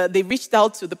basically, they reached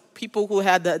out to the people who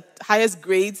had the highest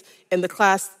grades in the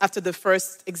class after the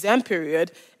first exam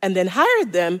period and then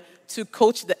hired them to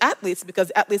coach the athletes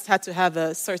because athletes had to have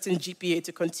a certain GPA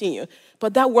to continue.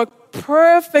 But that worked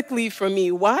perfectly for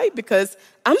me. Why? Because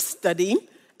I'm studying.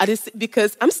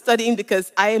 Because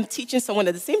I am teaching someone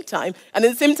at the same time. And at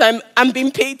the same time, I'm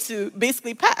being paid to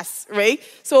basically pass, right?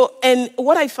 So, and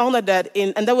what I found out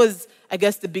and that was, I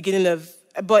guess, the beginning of,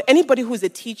 but anybody who's a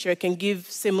teacher can give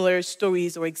similar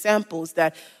stories or examples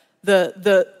that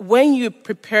when you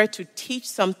prepare to teach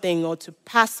something or to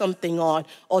pass something on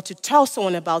or to tell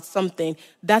someone about something,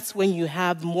 that's when you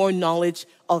have more knowledge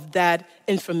of that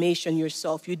information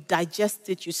yourself. You digest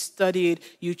it, you study it,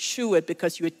 you chew it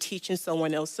because you're teaching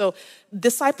someone else. So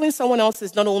discipling someone else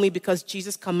is not only because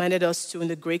Jesus commanded us to in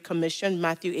the Great Commission,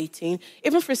 Matthew 18,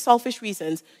 even for selfish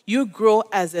reasons. You grow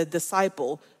as a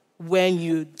disciple when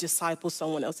you disciple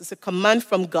someone else. It's a command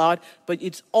from God, but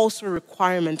it's also a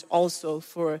requirement also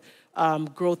for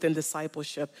growth and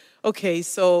discipleship. Okay,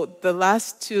 so the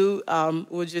last two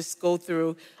we'll just go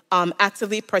through.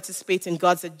 Actively participate in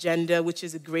God's agenda, which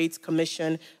is a Great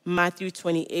Commission, Matthew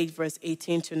 28, verse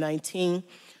 18 to 19.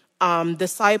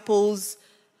 Disciples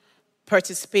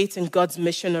participate in God's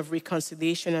mission of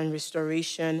reconciliation and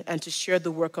restoration and to share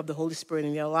the work of the Holy Spirit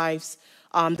in their lives.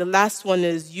 The last one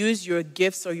is use your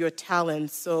gifts or your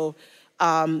talents. So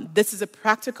this is a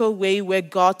practical way where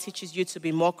God teaches you to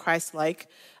be more Christ-like.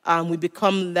 We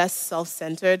become less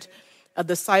self-centered. A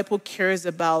disciple cares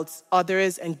about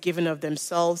others and giving of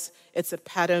themselves. It's a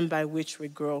pattern by which we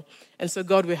grow. And so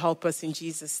God will help us in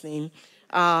Jesus' name.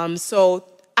 So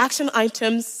action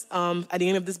items at the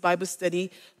end of this Bible study.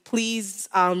 Please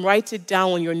write it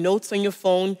down on your notes on your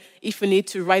phone. If you need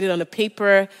to, write it on a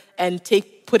paper and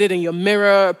put it in your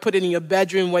mirror, put it in your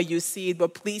bedroom where you see it.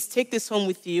 But please take this home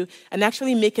with you and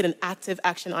actually make it an active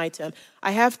action item.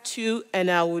 I have two, and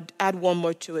I would add one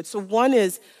more to it. So one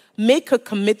is make a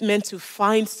commitment to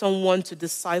find someone to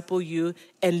disciple you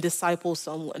and disciple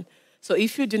someone. So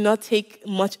if you do not take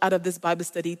much out of this Bible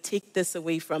study, take this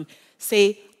away from.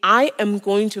 Say, I am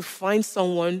going to find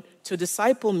someone to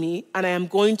disciple me, and I am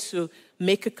going to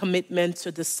make a commitment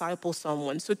to disciple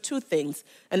someone. So two things.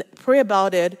 And pray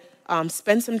about it.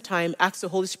 Spend some time, ask the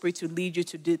Holy Spirit to lead you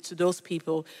to those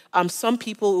people. Some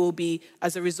people will be,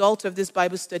 as a result of this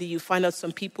Bible study, you find out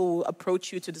some people will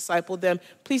approach you to disciple them.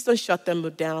 Please don't shut them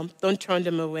down. Don't turn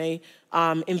them away.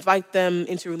 Invite them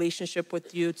into relationship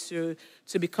with you to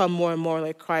become more and more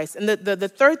like Christ. And the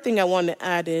third thing I want to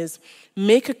add is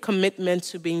make a commitment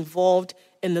to be involved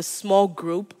in a small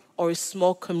group or a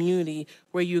small community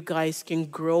where you guys can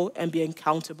grow and be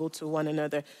accountable to one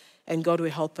another. And God will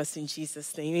help us in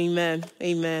Jesus' name. Amen.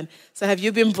 Amen. So have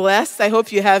you been blessed? I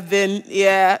hope you have been.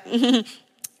 Yeah.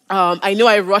 I know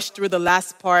I rushed through the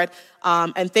last part.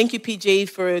 And thank you, PJ,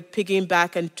 for picking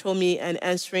back and Tommy and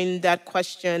answering that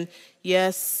question.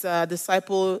 Yes,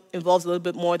 disciple involves a little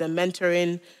bit more than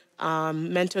mentoring.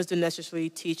 Mentors don't necessarily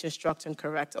teach, instruct, and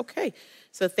correct. Okay.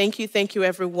 So thank you,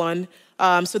 everyone.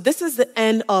 So this is the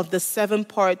end of the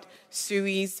 7-part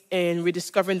series in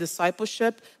Rediscovering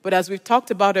Discipleship. But as we've talked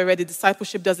about already,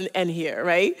 discipleship doesn't end here,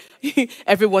 right?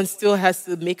 Everyone still has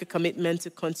to make a commitment to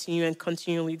continue and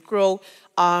continually grow.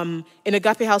 In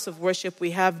Agape House of Worship,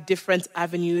 we have different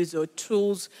avenues or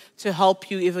tools to help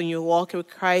you even in your walk with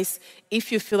Christ.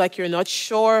 If you feel like you're not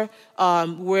sure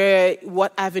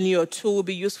what avenue or tool will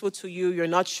be useful to you, you're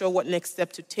not sure what next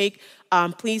step to take,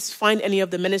 please find any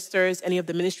of the ministers, any of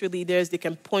the ministry leaders. They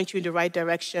can point you in the right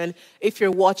direction. If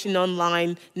you're watching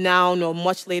online now or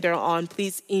much later on,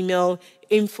 please email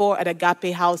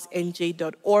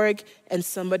info@agapehousenj.org and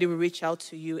somebody will reach out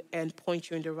to you and point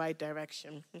you in the right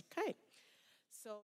direction. Okay.